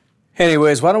despair.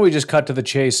 Anyways, why don't we just cut to the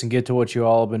chase and get to what you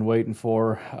all have been waiting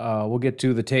for. We'll get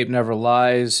to The Tape Never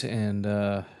Lies and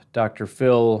Dr.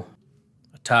 Phil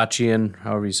Atachian,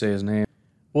 however you say his name.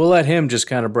 We'll let him just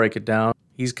kind of break it down.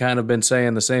 He's kind of been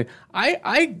saying the same.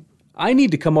 I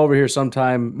need to come over here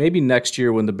sometime, maybe next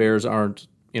year when the Bears aren't,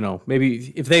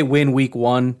 maybe if they win week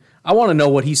 1, I want to know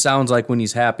what he sounds like when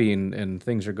he's happy and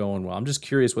things are going well. I'm just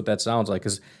curious what that sounds like,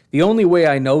 because the only way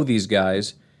I know these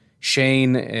guys,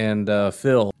 Shane and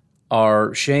Phil,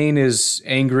 Shane is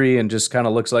angry and just kind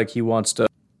of looks like he wants to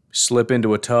slip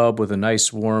into a tub with a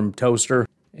nice warm toaster.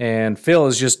 And Phil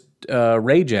is just a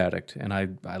rage addict, and I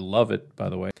love it, by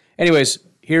the way. Anyways,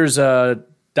 here's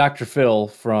Dr. Phil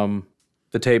from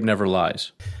The Tape Never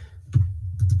Lies.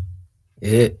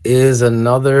 It is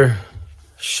another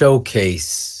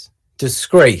showcase,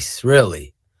 disgrace,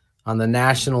 really, on the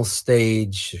national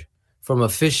stage, from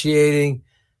officiating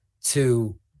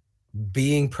to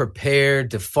being prepared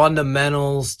to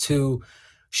fundamentals to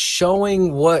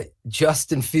showing what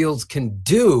Justin Fields can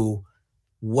do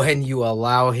when you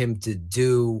allow him to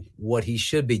do what he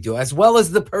should be doing, as well as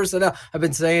the personnel. I've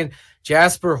been saying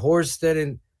Jasper Horsted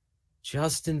and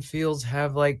Justin Fields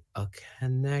have like a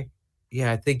connect.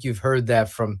 Yeah, I think you've heard that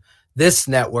from this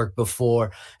network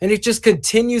before. And it just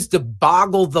continues to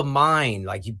boggle the mind.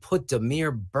 Like you put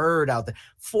Damiere Byrd out there,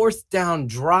 4th down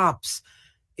drops.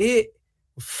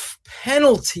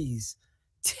 Penalties,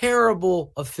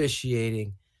 terrible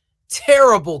officiating,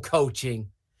 terrible coaching,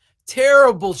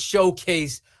 terrible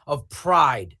showcase of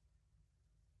pride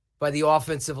by the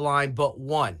offensive line, but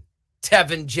one,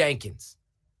 Tevin Jenkins.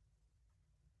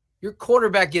 Your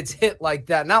quarterback gets hit like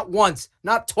that, not once,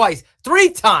 not twice,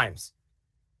 3 times.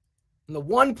 And the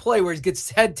one play where he gets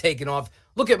his head taken off,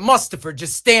 look at Mustipher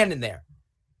just standing there.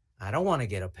 I don't want to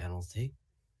get a penalty.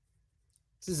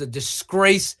 This is a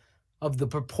disgrace of the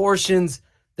proportions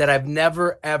that I've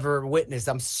never, ever witnessed.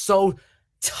 I'm so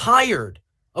tired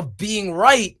of being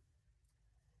right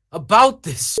about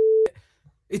this.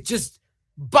 It just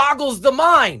boggles the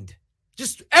mind.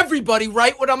 Just everybody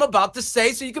write what I'm about to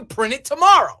say so you can print it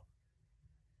tomorrow.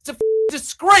 It's a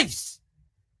disgrace.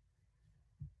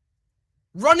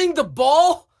 Running the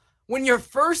ball when you're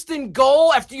first in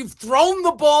goal after you've thrown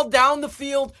the ball down the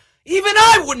field, even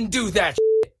I wouldn't do that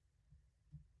shit.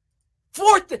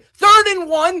 Third and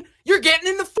 1, you're getting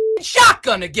in the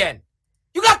shotgun again.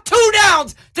 You got 2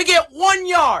 downs to get 1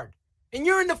 yard, and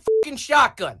you're in the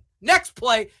shotgun. Next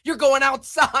play, you're going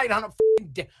outside on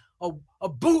a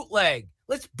bootleg.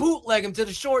 Let's bootleg him to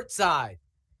the short side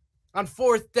on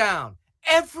 4th down.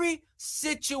 Every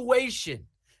situation,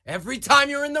 every time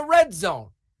you're in the red zone,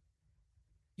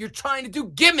 you're trying to do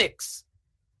gimmicks.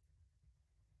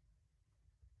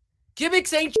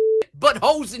 Gimmicks ain't shit but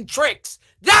hoes and tricks.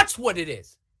 That's what it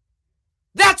is.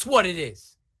 That's what it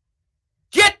is.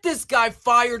 Get this guy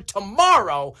fired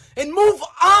tomorrow and move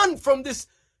on from this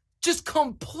just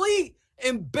complete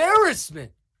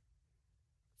embarrassment.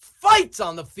 Fights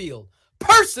on the field,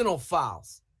 personal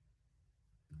fouls.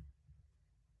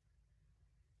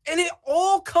 And it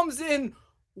all comes in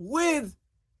with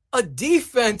a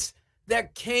defense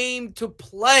that came to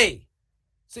play.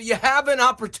 So you have an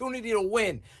opportunity to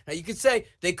win. Now you could say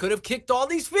they could have kicked all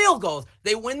these field goals.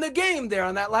 They win the game there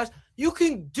on that last. You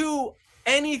can do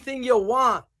anything you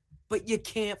want, but you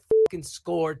can't fucking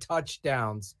score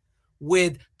touchdowns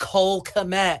with Cole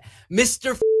Kmet,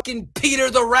 Mr. fucking Peter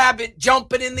the Rabbit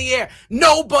jumping in the air.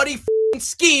 Nobody fucking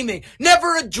scheming.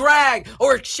 Never a drag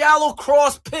or a shallow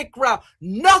cross pick route.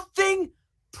 Nothing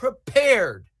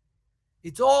prepared.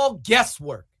 It's all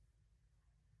guesswork.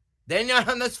 Then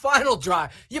on this final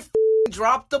drive, you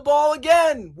drop the ball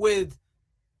again with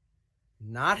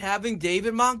not having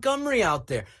David Montgomery out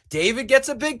there. David gets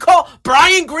a big call.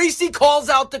 Brian Griese calls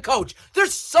out the coach.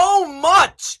 There's so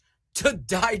much to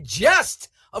digest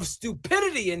of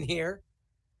stupidity in here.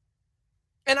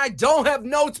 And I don't have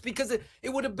notes because it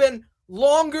would have been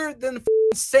longer than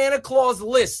Santa Claus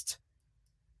list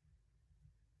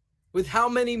with how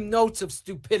many notes of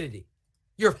stupidity.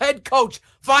 Your head coach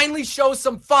finally shows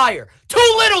some fire.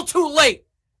 Too little, too late.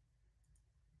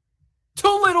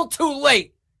 Too little, too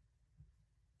late.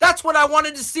 That's what I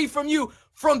wanted to see from you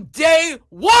from day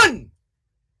one.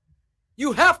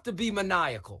 You have to be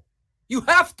maniacal. You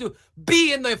have to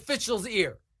be in the official's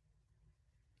ear.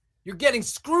 You're getting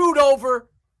screwed over.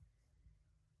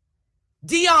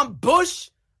 Deion Bush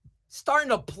starting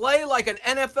to play like an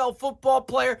NFL football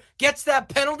player, gets that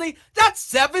penalty. That's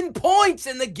 7 points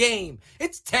in the game.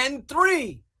 It's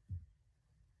 10-3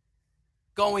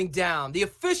 going down. The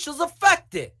officials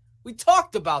affected. We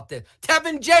talked about this.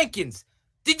 Tevin Jenkins.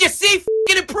 Did you see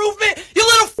fucking improvement? You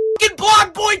little fucking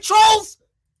blog boy trolls?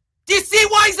 Do you see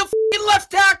why he's a fucking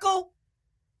left tackle?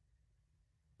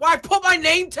 Why I put my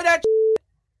name to that shit?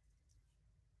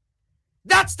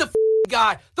 That's the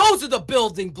guy. Those are the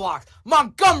building blocks.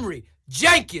 Montgomery,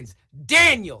 Jenkins,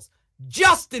 Daniels,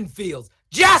 Justin Fields,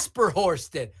 Jasper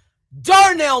Horsted,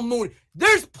 Darnell Mooney.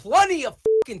 There's plenty of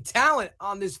fucking talent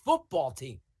on this football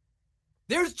team.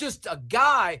 There's just a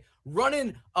guy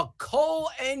running a coal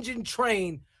engine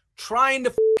train trying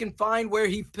to fucking find where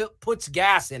he puts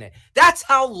gas in it. That's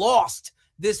how lost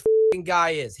this fucking guy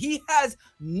is. He has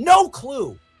no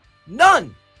clue.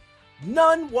 None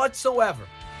whatsoever.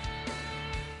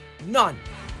 None.